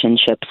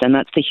relationships, and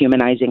that's the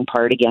humanizing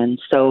part again.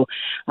 So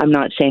I'm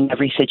not saying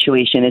every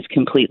situation is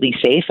completely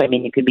safe. I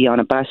mean, you could be on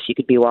a bus, you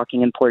could be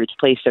walking in Portage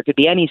Place. There could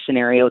be any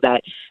scenario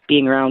that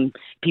being around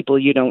people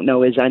you don't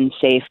know is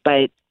unsafe,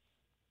 but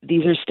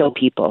these are still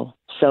people.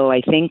 So I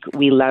think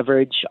we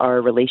leverage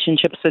our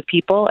relationships with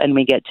people, and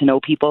we get to know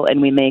people,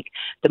 and we make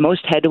the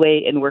most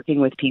headway in working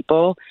with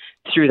people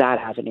through that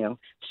avenue.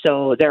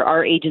 So there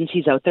are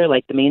agencies out there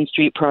like the Main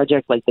Street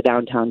Project, like the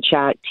Downtown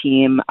Chat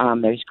team.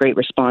 There's great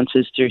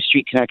responses through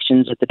Street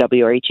Connections with the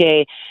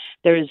WRHA.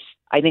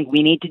 I think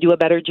we need to do a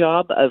better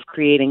job of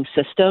creating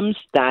systems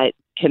that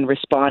can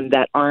respond,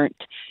 that aren't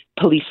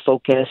police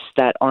focused,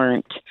 that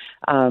aren't,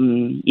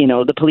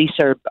 the police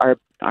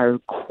are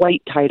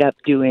quite tied up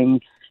doing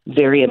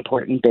very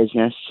important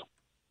business.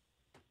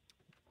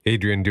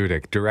 Adrian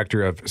Dudek,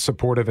 Director of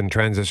Supportive and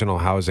Transitional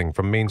Housing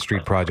from Main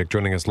Street Project,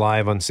 joining us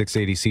live on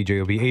 680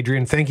 CJOB.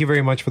 Adrian, thank you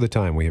very much for the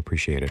time. We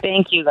appreciate it.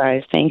 Thank you,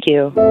 guys. Thank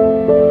you.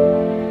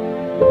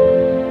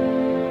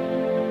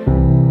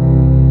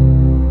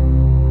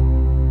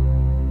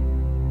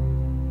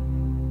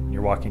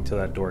 You're walking to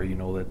that door, you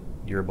know that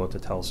you're about to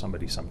tell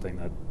somebody something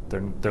that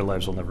their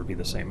lives will never be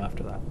the same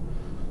after that.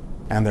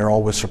 And they're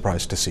always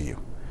surprised to see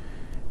you.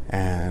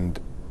 And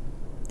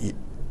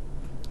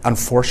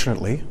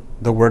unfortunately,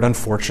 the word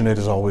unfortunate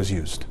is always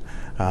used.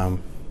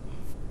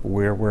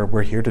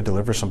 We're here to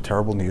deliver some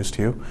terrible news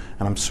to you,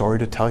 and I'm sorry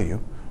to tell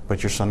you,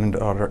 but your son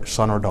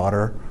or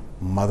daughter,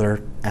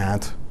 mother,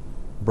 aunt,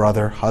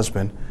 brother,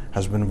 husband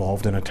has been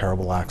involved in a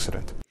terrible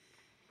accident.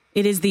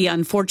 It is the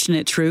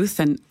unfortunate truth,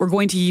 and we're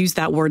going to use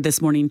that word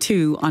this morning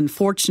too,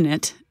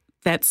 unfortunate,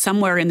 that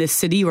somewhere in this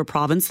city or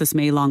province this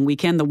May long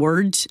weekend, the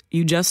words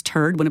you just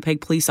heard, Winnipeg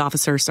Police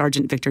Officer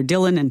Sergeant Victor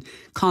Dillon and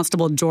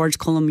Constable George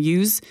Cullum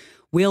use,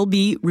 will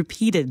be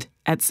repeated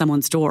at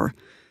someone's door.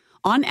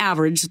 On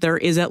average, there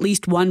is at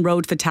least one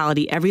road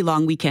fatality every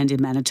long weekend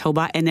in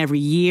Manitoba, and every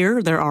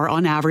year there are,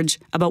 on average,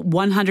 about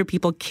 100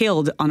 people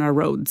killed on our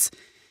roads.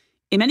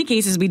 In many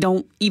cases, we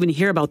don't even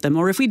hear about them,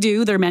 or if we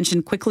do, they're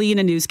mentioned quickly in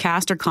a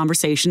newscast or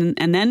conversation,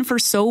 and then for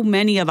so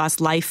many of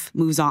us, life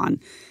moves on.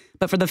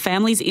 But for the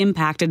families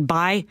impacted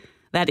by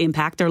that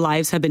impact, their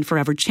lives have been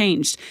forever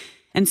changed.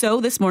 And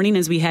so this morning,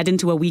 as we head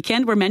into a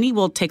weekend where many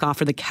will take off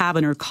for the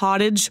cabin or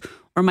cottage,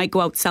 or might go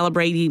out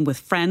celebrating with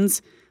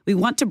friends, we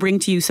want to bring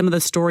to you some of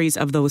the stories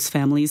of those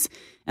families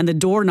and the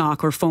door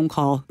knock or phone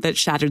call that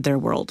shattered their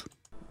world.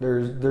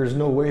 There's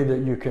no way that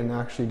you can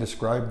actually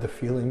describe the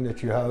feeling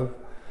that you have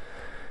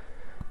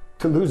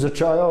to lose a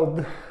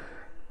child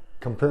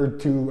compared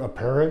to a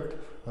parent,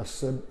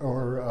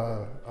 or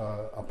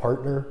a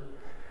partner.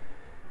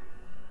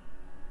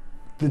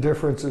 The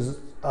difference is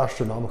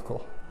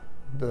astronomical.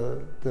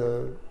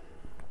 The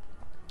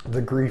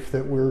grief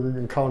that we're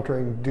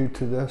encountering due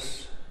to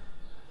this,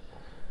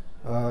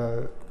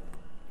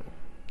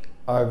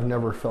 I've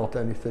never felt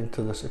anything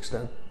to this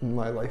extent in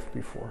my life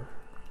before.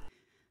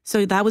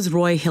 So that was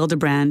Roy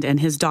Hildebrand,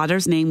 and his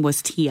daughter's name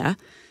was Tia.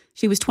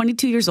 She was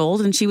 22 years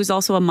old, and she was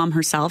also a mom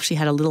herself. She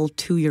had a little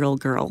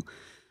 2-year-old girl.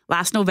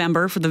 Last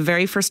November, for the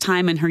very first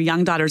time in her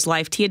young daughter's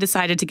life, Tia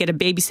decided to get a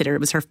babysitter. It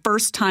was her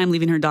first time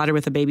leaving her daughter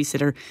with a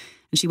babysitter,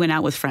 and she went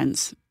out with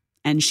friends,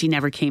 and she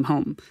never came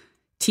home.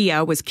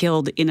 Tia was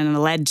killed in an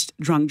alleged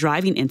drunk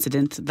driving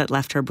incident that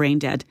left her brain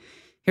dead.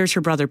 Here's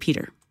her brother,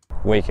 Peter.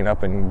 Waking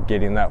up and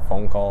getting that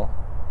phone call,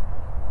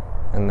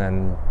 and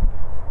then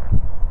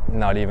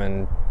not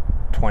even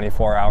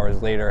 24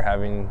 hours later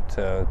having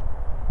to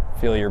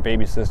feel your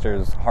baby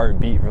sister's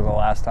heartbeat for the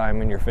last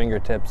time in your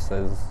fingertips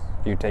as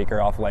you take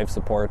her off life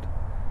support.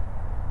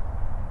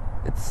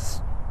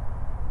 It's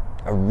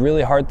a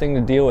really hard thing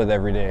to deal with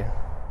every day.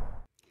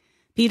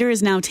 Peter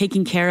is now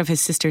taking care of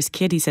his sister's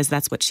kid. He says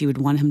that's what she would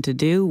want him to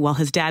do, while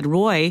his dad,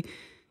 Roy,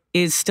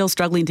 is still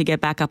struggling to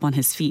get back up on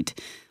his feet.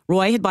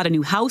 Roy had bought a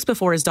new house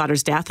before his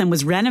daughter's death and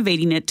was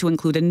renovating it to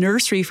include a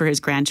nursery for his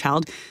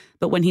grandchild.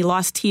 But when he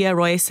lost Tia,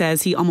 Roy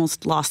says he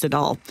almost lost it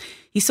all.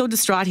 He's so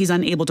distraught he's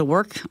unable to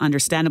work,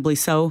 understandably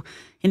so,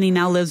 and he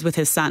now lives with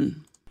his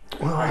son.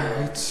 Well,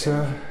 it's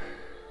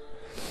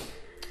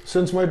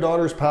since my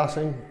daughter's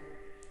passing,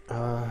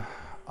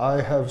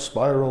 I have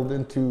spiraled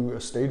into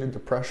a state of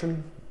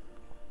depression,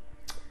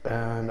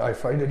 and I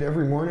fight it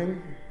every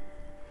morning.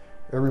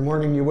 Every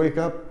morning you wake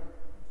up,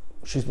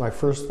 she's my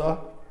first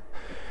thought.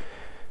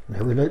 And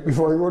every night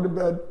before I go to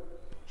bed,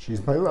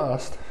 she's my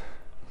last.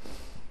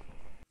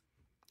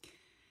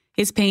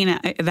 His pain,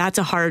 that's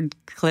a hard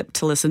clip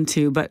to listen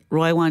to, but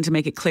Roy wanted to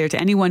make it clear to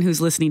anyone who's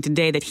listening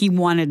today that he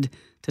wanted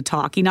to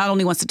talk. He not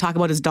only wants to talk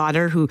about his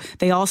daughter, who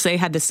they all say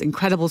had this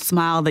incredible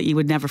smile that you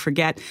would never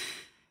forget.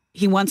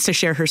 He wants to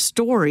share her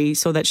story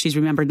so that she's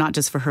remembered not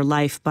just for her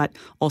life, but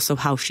also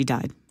how she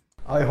died.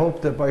 I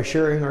hope that by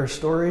sharing our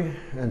story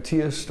and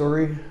Tia's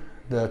story,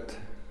 that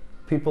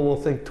people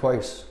will think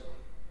twice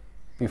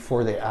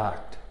before they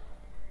act.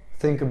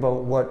 Think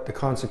about what the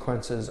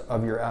consequences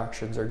of your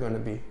actions are going to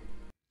be.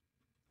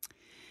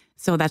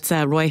 So that's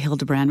Roy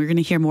Hildebrand. We're going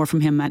to hear more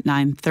from him at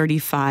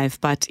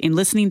 9:35. But in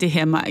listening to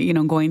him,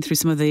 going through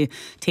some of the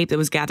tape that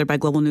was gathered by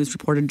Global News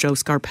reporter Joe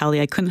Scarpelli,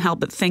 I couldn't help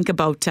but think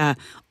about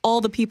all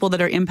the people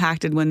that are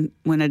impacted when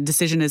a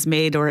decision is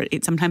made, or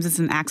sometimes it's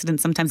an accident,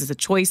 sometimes it's a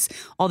choice.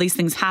 All these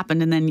things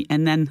happen,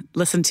 and then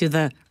listen to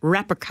the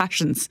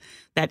repercussions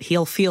that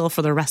he'll feel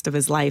for the rest of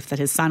his life, that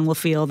his son will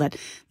feel, that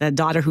the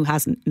daughter who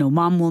has no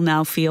mom will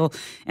now feel.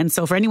 And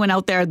so for anyone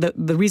out there,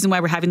 the reason why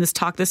we're having this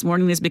talk this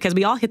morning is because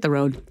we all hit the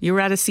road. You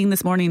were at a scene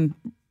this morning,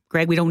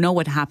 Greg. We don't know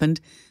what happened,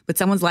 but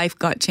someone's life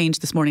got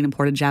changed this morning in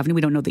Portage Avenue.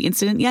 We don't know the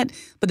incident yet,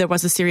 but there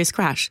was a serious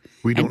crash.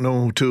 We don't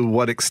know to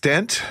what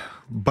extent,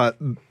 but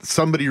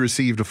somebody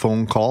received a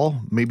phone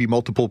call. Maybe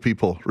multiple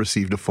people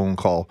received a phone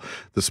call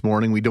this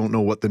morning. We don't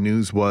know what the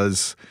news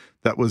was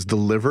that was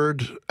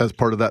delivered as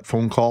part of that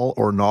phone call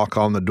or knock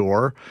on the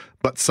door.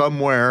 But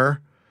somewhere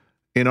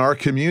in our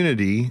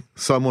community,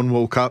 someone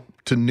woke up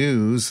to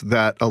news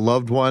that a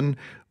loved one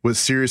was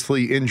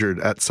seriously injured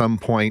at some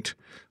point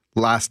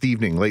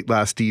late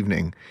last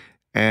evening.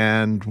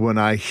 And when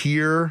I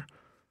hear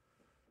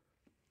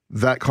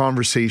that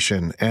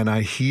conversation and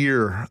I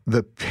hear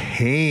the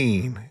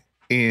pain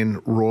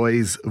in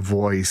Roy's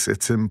voice,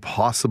 it's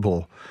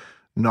impossible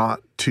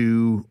not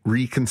to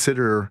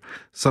reconsider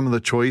some of the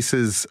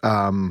choices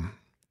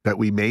that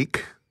we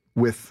make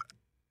with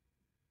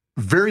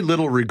very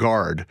little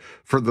regard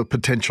for the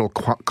potential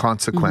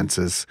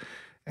consequences.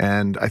 Mm-hmm.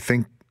 And I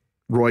think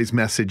Roy's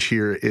message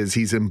here is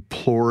he's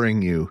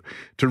imploring you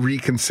to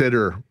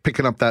reconsider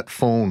picking up that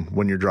phone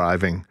when you're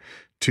driving,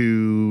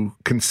 to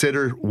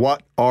consider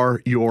what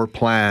are your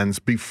plans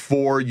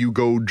before you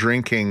go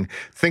drinking.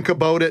 Think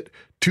about it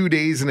 2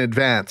 days in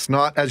advance,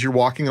 not as you're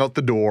walking out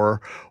the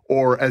door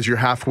or as you're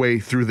halfway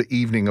through the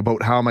evening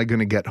about how am I going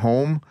to get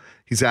home.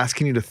 He's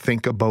asking you to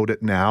think about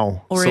it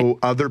now so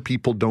other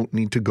people don't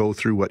need to go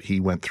through what he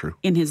went through.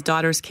 In his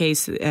daughter's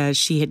case,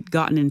 she had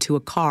gotten into a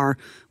car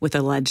with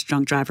an alleged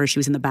drunk driver. She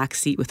was in the back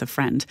seat with a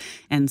friend.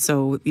 And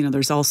so,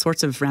 there's all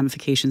sorts of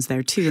ramifications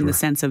there too, in the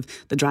sense of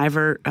the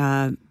driver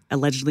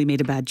allegedly made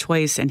a bad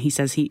choice, and he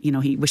says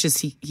he wishes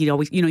he'd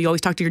always, you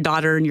always talk to your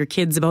daughter and your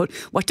kids about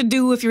what to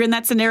do if you're in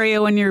that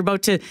scenario and you're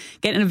about to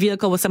get in a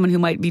vehicle with someone who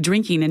might be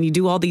drinking, and you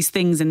do all these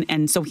things,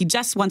 and so he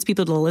just wants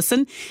people to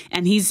listen.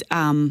 And he's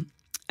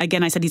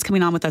again, I said he's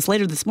coming on with us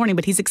later this morning,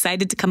 but he's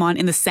excited to come on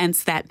in the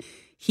sense that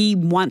he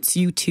wants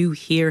you to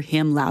hear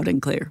him loud and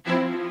clear.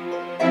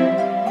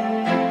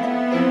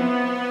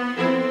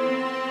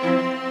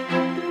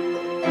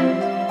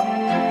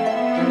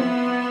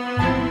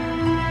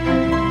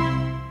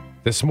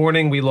 This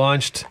morning, we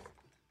launched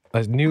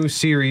a new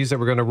series that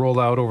we're going to roll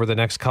out over the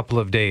next couple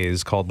of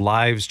days called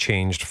Lives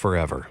Changed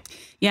Forever.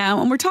 Yeah,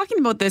 and we're talking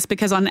about this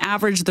because on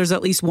average, there's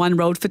at least one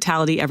road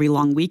fatality every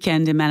long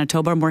weekend in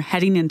Manitoba, and we're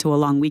heading into a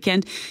long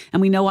weekend.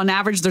 And we know on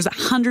average, there's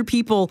 100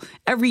 people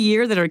every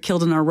year that are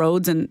killed on our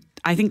roads, and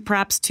I think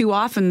perhaps too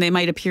often they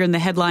might appear in the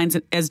headlines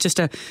as just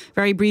a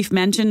very brief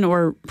mention,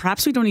 or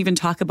perhaps we don't even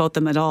talk about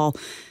them at all.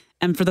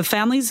 And for the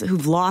families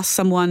who've lost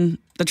someone,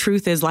 the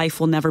truth is life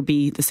will never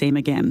be the same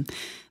again.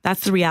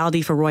 That's the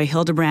reality for Roy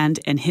Hildebrand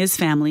and his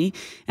family.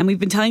 And we've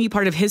been telling you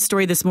part of his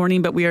story this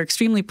morning, but we are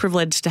extremely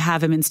privileged to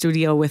have him in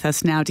studio with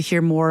us now to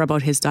hear more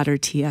about his daughter,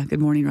 Tia. Good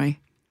morning, Roy.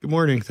 Good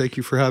morning. Thank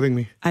you for having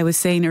me. I was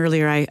saying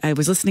earlier, I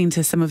was listening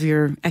to some of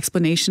your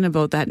explanation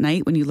about that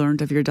night when you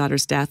learned of your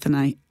daughter's death, and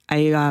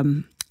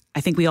I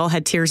think we all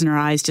had tears in our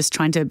eyes just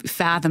trying to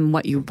fathom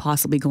what you were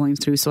possibly going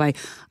through. So I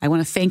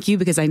want to thank you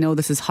because I know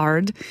this is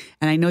hard,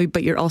 and I know,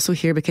 but you're also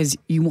here because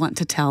you want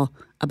to tell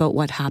about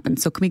what happened.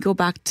 So can we go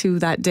back to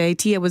that day?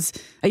 Tia was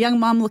a young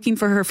mom looking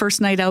for her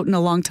first night out in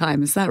a long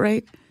time. Is that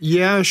right?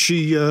 Yeah,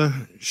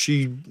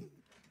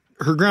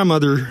 her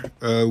grandmother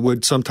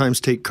would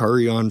sometimes take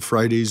Kari on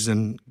Fridays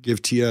and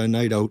give Tia a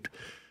night out.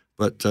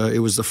 But it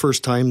was the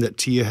first time that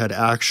Tia had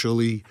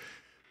actually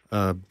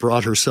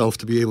brought herself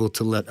to be able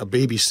to let a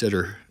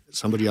babysitter,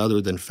 somebody other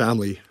than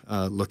family,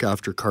 look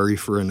after Kari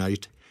for a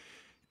night.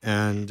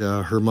 And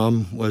her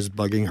mom was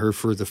bugging her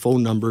for the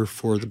phone number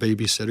for the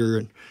babysitter.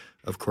 And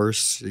of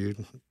course, you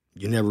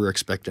never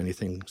expect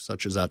anything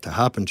such as that to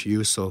happen to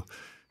you. So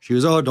she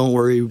was, oh, don't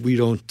worry, you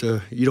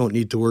don't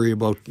need to worry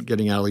about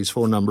getting Allie's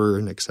phone number,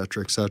 and et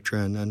cetera, et cetera.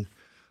 And then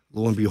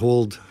lo and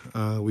behold,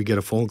 we get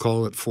a phone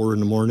call at 4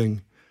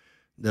 a.m.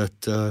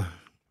 that,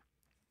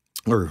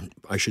 or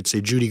I should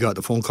say Judy got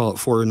the phone call at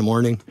 4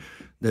 a.m.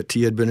 that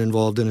Tia had been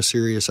involved in a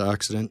serious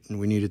accident and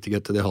we needed to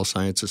get to the Health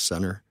Sciences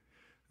Center.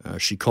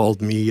 She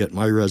called me at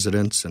my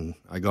residence, and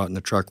I got in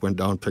the truck, went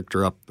down, picked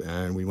her up,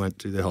 and we went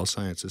to the Health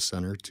Sciences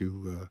Center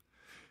to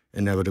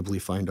inevitably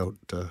find out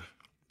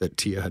that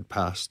Tia had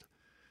passed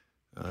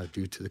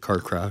due to the car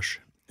crash.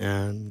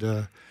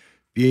 And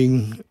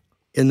being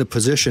in the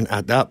position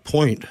at that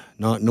point,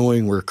 not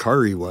knowing where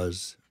Kari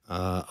was,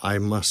 I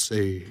must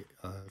say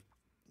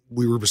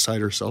we were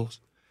beside ourselves.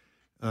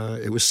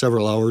 It was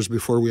several hours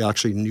before we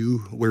actually knew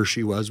where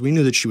she was. We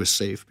knew that she was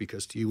safe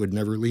because Tia would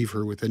never leave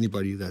her with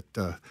anybody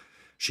that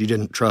she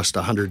didn't trust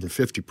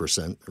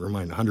 150%, never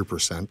mind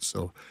 100%.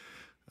 So,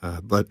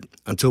 but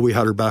until we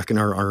had her back in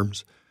our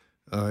arms,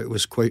 it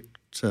was quite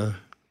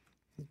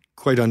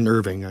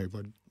unnerving,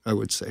 I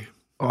would say.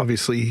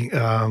 Obviously,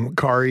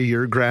 Kari,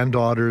 your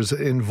granddaughter's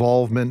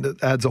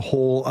involvement adds a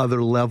whole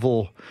other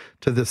level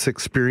to this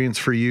experience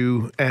for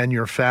you and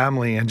your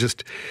family. And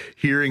just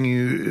hearing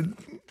you,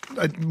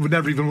 I would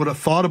have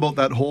thought about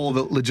that whole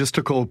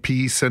logistical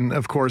piece. And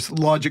of course,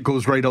 logic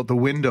goes right out the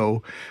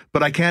window.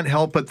 But I can't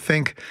help but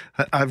think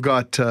I've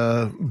got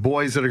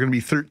boys that are going to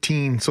be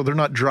 13, so they're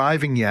not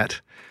driving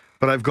yet.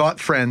 But I've got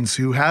friends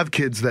who have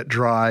kids that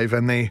drive,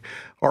 and they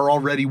are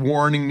already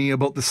warning me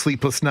about the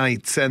sleepless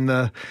nights and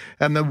the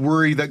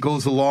worry that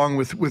goes along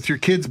with your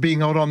kids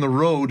being out on the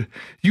road.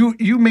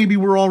 You maybe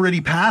were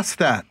already past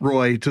that,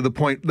 Roy, to the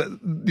point that,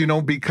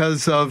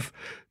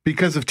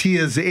 because of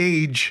Tia's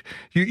age,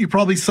 you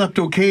probably slept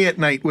okay at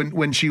night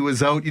when she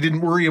was out. You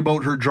didn't worry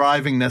about her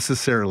driving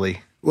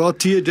necessarily. Well,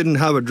 Tia didn't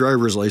have a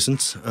driver's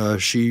license.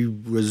 She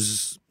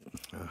was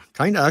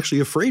kind of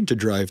actually afraid to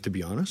drive, to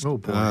be honest. Oh,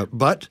 boy.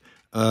 But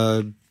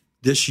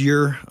this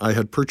year I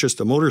had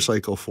purchased a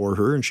motorcycle for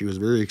her, and she was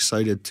very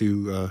excited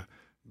to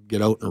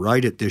get out and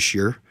ride it this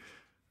year.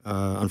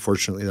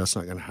 Unfortunately, that's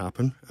not going to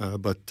happen.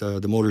 But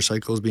the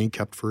motorcycle is being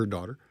kept for her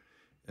daughter,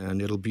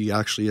 and it'll be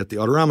actually at the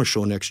Autorama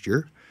show next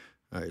year.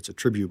 It's a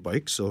tribute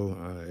bike, so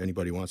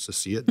anybody wants to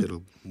see it,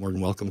 it'll more than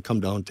welcome come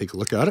down and take a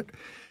look at it.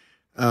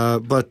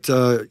 But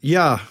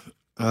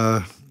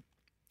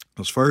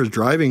as far as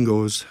driving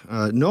goes,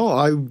 no,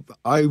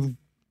 I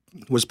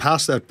was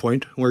past that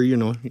point where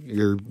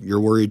you're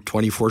worried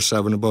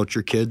 24/7 about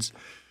your kids.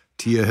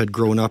 Tia had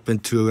grown up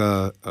into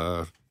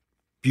a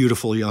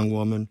beautiful young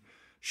woman.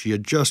 She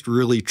had just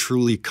really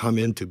truly come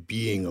into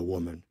being a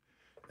woman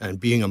and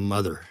being a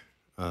mother.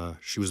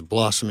 She was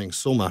blossoming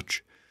so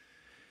much.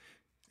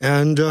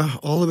 And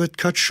all of it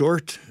cut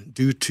short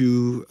due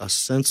to a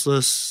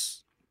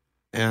senseless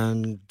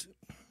and,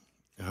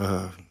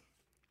 how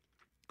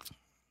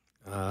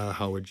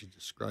would you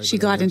describe it? She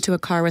got into a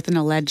car with an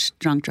alleged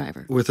drunk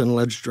driver. With an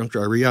alleged drunk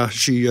driver, yeah.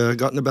 She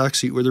got in the back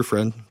seat with her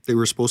friend. They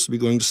were supposed to be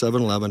going to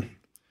 7-Eleven.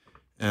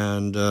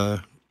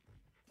 And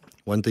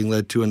one thing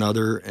led to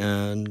another,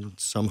 and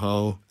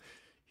somehow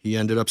he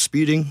ended up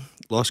speeding,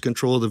 lost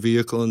control of the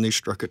vehicle, and they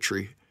struck a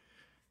tree.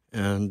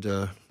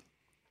 And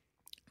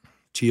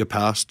Tia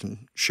passed,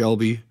 and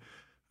Shelby,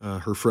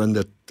 her friend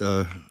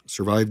that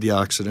survived the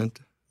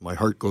accident, my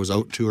heart goes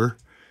out to her.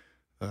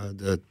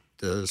 That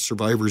the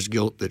survivor's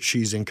guilt that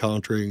she's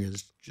encountering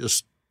is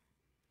just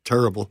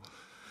terrible.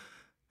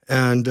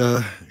 And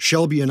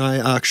Shelby and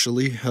I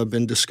actually have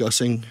been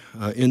discussing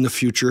in the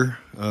future,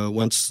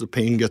 once the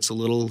pain gets a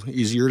little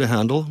easier to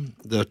handle,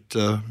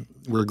 that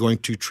we're going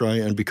to try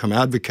and become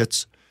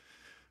advocates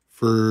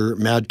for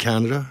Mad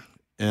Canada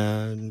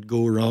and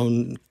go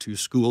around to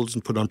schools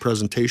and put on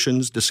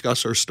presentations,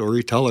 discuss our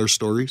story, tell our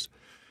stories.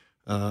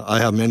 I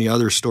have many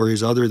other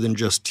stories other than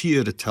just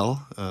Tia to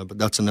tell, but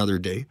that's another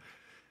day.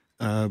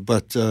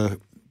 But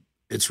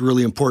it's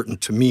really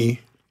important to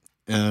me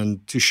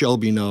and to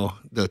Shelby now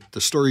that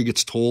the story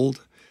gets told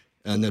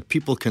and that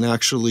people can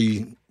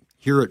actually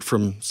hear it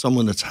from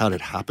someone that's had it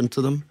happen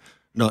to them,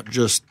 not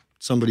just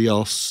somebody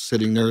else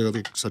sitting there,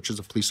 like, such as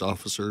a police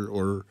officer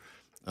or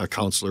a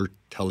counselor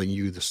telling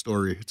you the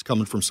story. It's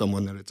coming from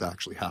someone that it's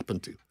actually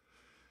happened to.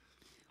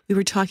 We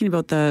were talking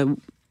about the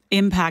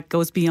impact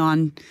goes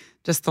beyond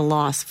just the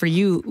loss. For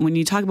you, when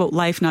you talk about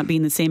life not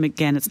being the same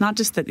again, it's not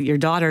just that your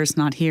daughter is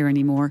not here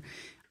anymore.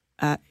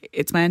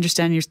 It's my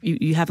understanding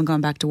you haven't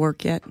gone back to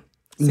work yet?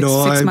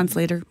 Six months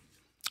later?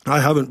 I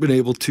haven't been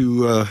able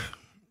to,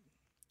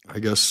 I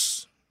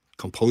guess,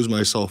 compose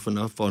myself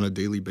enough on a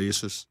daily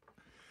basis.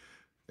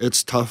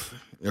 It's tough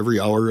every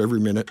hour,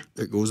 every minute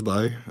that goes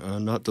by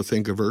not to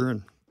think of her,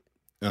 and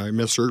I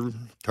miss her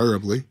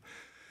terribly.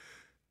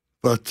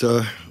 But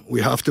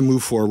we have to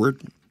move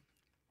forward.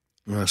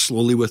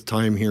 Slowly with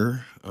time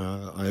here,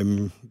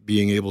 I'm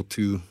being able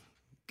to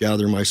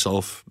gather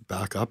myself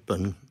back up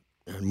and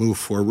move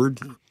forward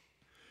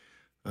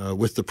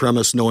with the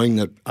premise knowing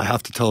that I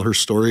have to tell her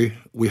story.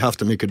 We have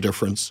to make a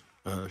difference.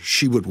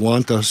 She would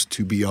want us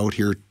to be out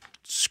here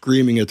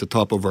screaming at the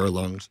top of our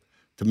lungs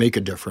to make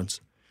a difference.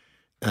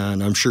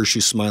 And I'm sure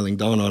she's smiling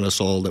down on us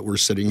all that we're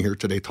sitting here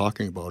today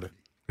talking about it.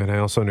 And I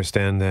also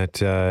understand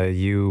that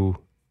you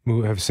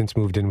have since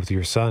moved in with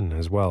your son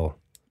as well.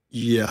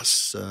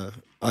 Yes.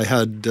 I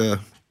had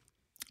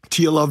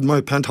Tia loved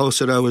my penthouse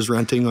that I was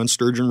renting on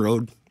Sturgeon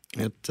Road.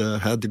 It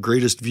had the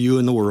greatest view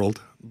in the world,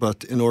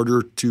 but in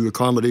order to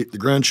accommodate the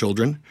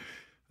grandchildren,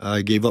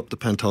 I gave up the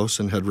penthouse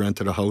and had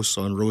rented a house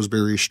on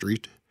Roseberry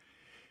Street.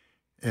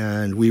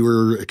 And we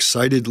were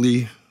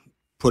excitedly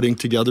putting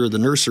together the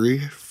nursery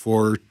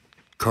for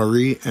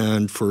Kari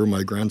and for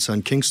my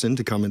grandson Kingston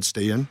to come and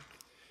stay in.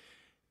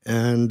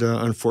 And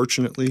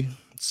unfortunately,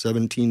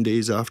 17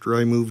 days after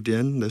I moved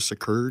in, this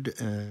occurred,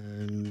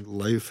 and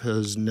life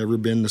has never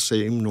been the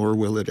same, nor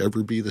will it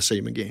ever be the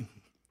same again.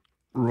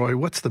 Roy,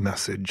 what's the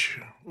message?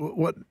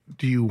 What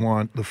do you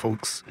want the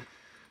folks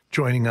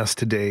joining us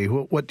today?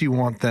 What do you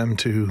want them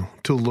to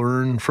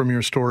learn from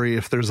your story?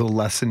 If there's a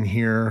lesson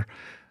here,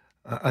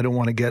 I don't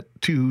want to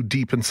get too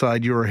deep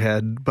inside your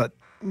head, but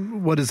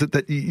what is it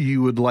that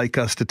you would like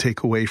us to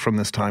take away from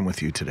this time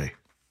with you today?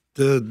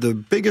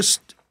 The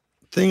biggest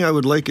thing I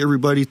would like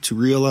everybody to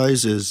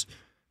realize is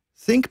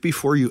think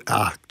before you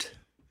act.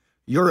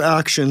 Your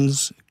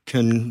actions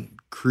can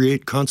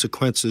create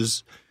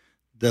consequences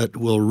that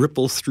will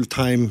ripple through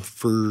time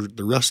for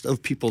the rest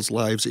of people's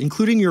lives,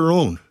 including your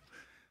own.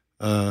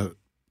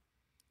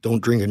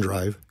 Don't drink and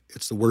drive.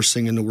 It's the worst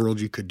thing in the world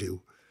you could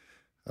do.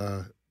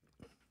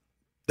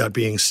 That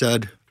being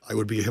said, I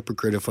would be a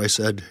hypocrite if I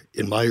said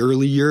in my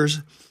early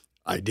years,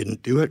 I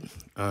didn't do it.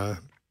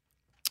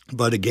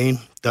 But again,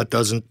 that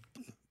doesn't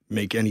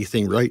make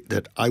anything right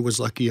that I was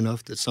lucky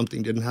enough that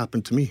something didn't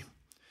happen to me.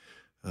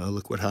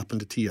 Look what happened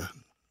to Tia.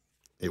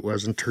 It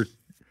wasn't her.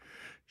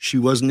 She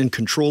wasn't in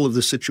control of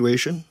the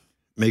situation.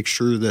 Make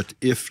sure that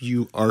if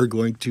you are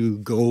going to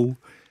go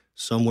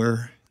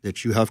somewhere,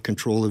 that you have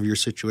control of your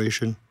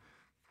situation.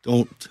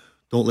 Don't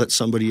let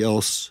somebody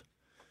else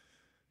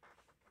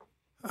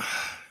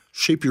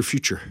shape your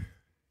future.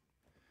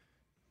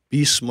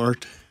 Be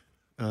smart.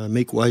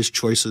 Make wise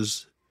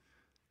choices.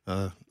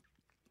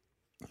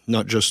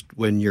 Not just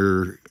when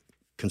you're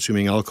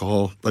consuming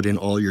alcohol, but in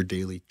all your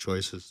daily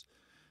choices.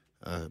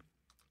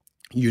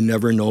 You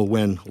never know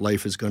when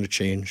life is going to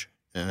change,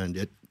 and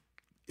it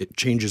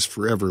changes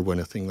forever when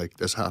a thing like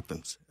this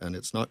happens. And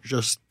it's not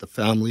just the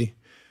family,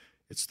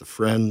 it's the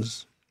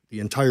friends. The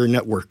entire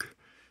network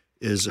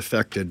is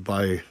affected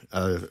by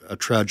a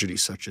tragedy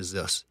such as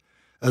this,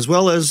 as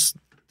well as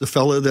the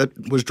fella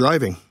that was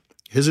driving.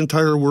 His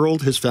entire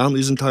world, his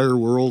family's entire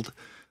world,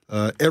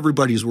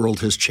 everybody's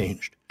world has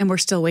changed. And we're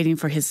still waiting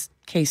for his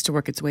case to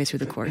work its way through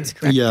the courts,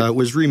 correct? Yeah, it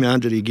was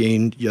remanded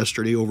again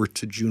yesterday over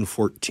to June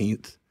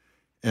 14th.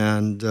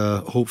 And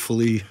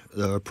hopefully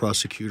the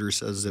prosecutor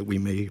says that we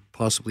may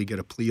possibly get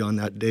a plea on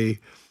that day.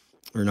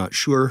 We're not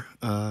sure.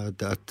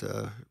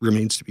 That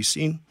remains to be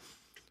seen.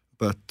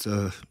 But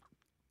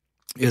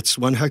it's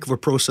one heck of a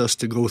process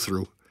to go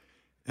through.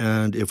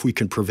 And if we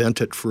can prevent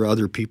it for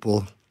other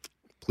people,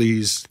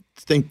 please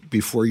think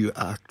before you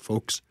act,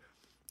 folks,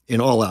 in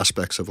all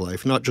aspects of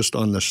life, not just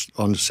on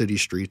the city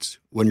streets.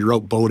 When you're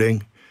out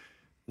boating,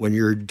 when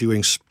you're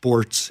doing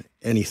sports,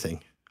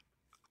 anything.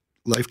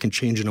 Life can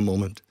change in a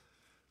moment.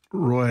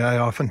 Roy, I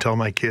often tell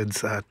my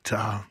kids that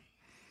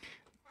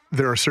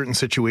there are certain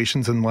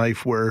situations in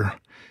life where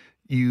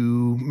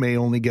you may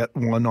only get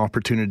one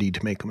opportunity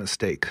to make a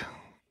mistake,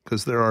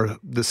 because there are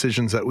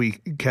decisions that we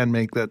can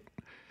make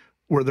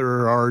where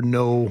there are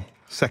no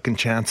second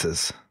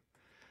chances.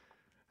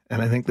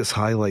 And I think this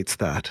highlights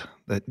that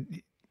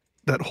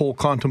whole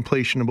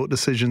contemplation about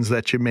decisions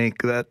that you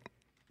make that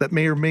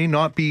may or may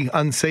not be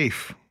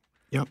unsafe.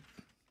 Yep.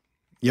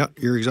 Yeah,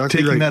 you're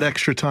exactly right. Taking that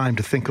extra time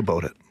to think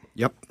about it.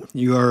 Yep,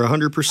 you are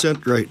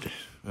 100% right.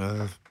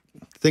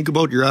 Think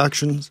about your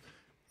actions.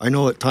 I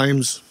know at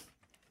times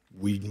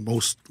we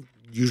most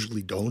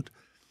usually don't,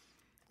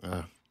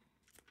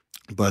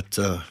 but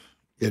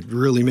it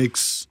really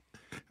makes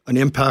an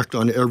impact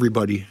on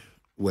everybody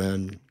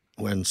when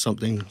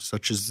something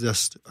such as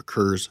this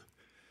occurs.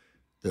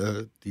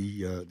 The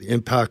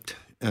impact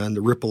and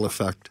the ripple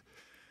effect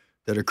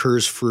that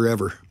occurs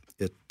forever.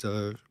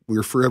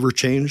 We're forever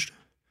changed.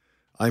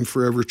 I'm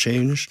forever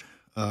changed.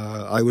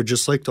 I would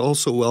just like to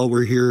also, while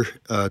we're here,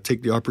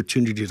 take the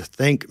opportunity to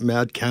thank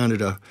Mad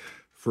Canada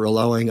for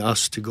allowing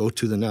us to go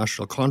to the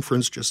national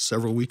conference just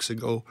several weeks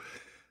ago.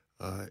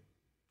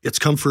 It's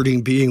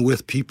comforting being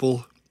with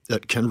people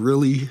that can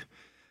really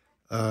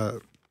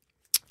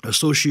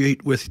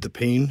associate with the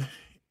pain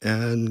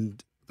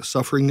and the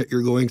suffering that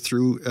you're going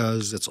through,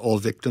 as it's all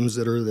victims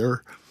that are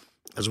there,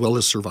 as well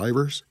as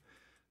survivors.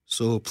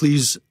 So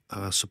please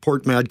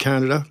support Mad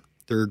Canada.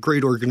 They're a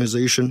great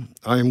organization.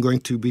 I am going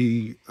to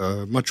be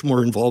much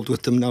more involved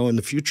with them now in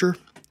the future.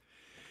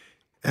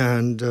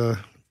 And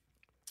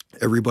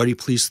everybody,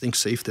 please think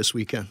safe this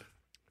weekend.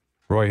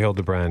 Roy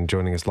Hildebrand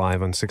joining us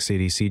live on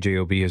 680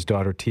 CJOB. His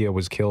daughter Tia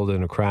was killed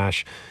in a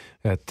crash.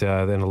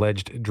 An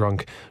alleged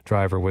drunk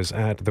driver was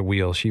at the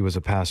wheel. She was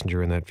a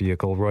passenger in that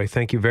vehicle. Roy,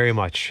 thank you very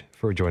much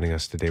for joining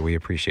us today. We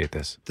appreciate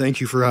this. Thank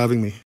you for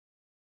having me.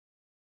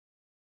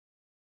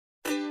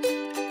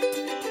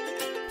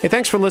 Hey,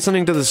 thanks for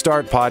listening to the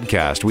Start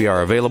Podcast. We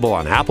are available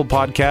on Apple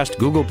Podcast,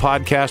 Google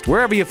Podcast,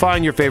 wherever you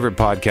find your favorite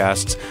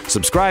podcasts.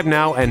 Subscribe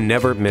now and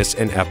never miss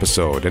an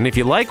episode. And if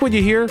you like what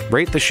you hear,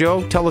 rate the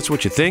show, tell us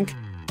what you think,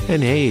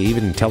 and hey,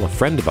 even tell a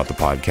friend about the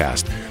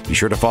podcast. Be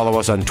sure to follow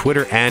us on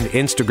Twitter and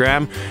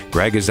Instagram.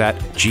 Greg is at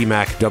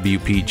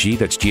GMACWPG,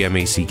 that's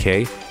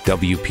GMACK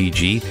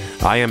WPG.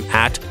 I am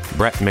at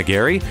Brett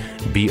McGarry,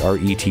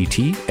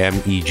 BRETTMEGARRY.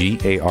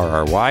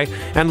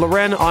 And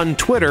Loren on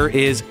Twitter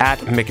is at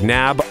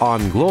McNabb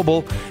on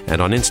Global,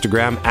 and on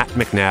Instagram at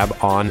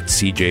McNabb on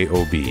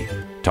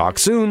CJOB. Talk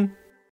soon.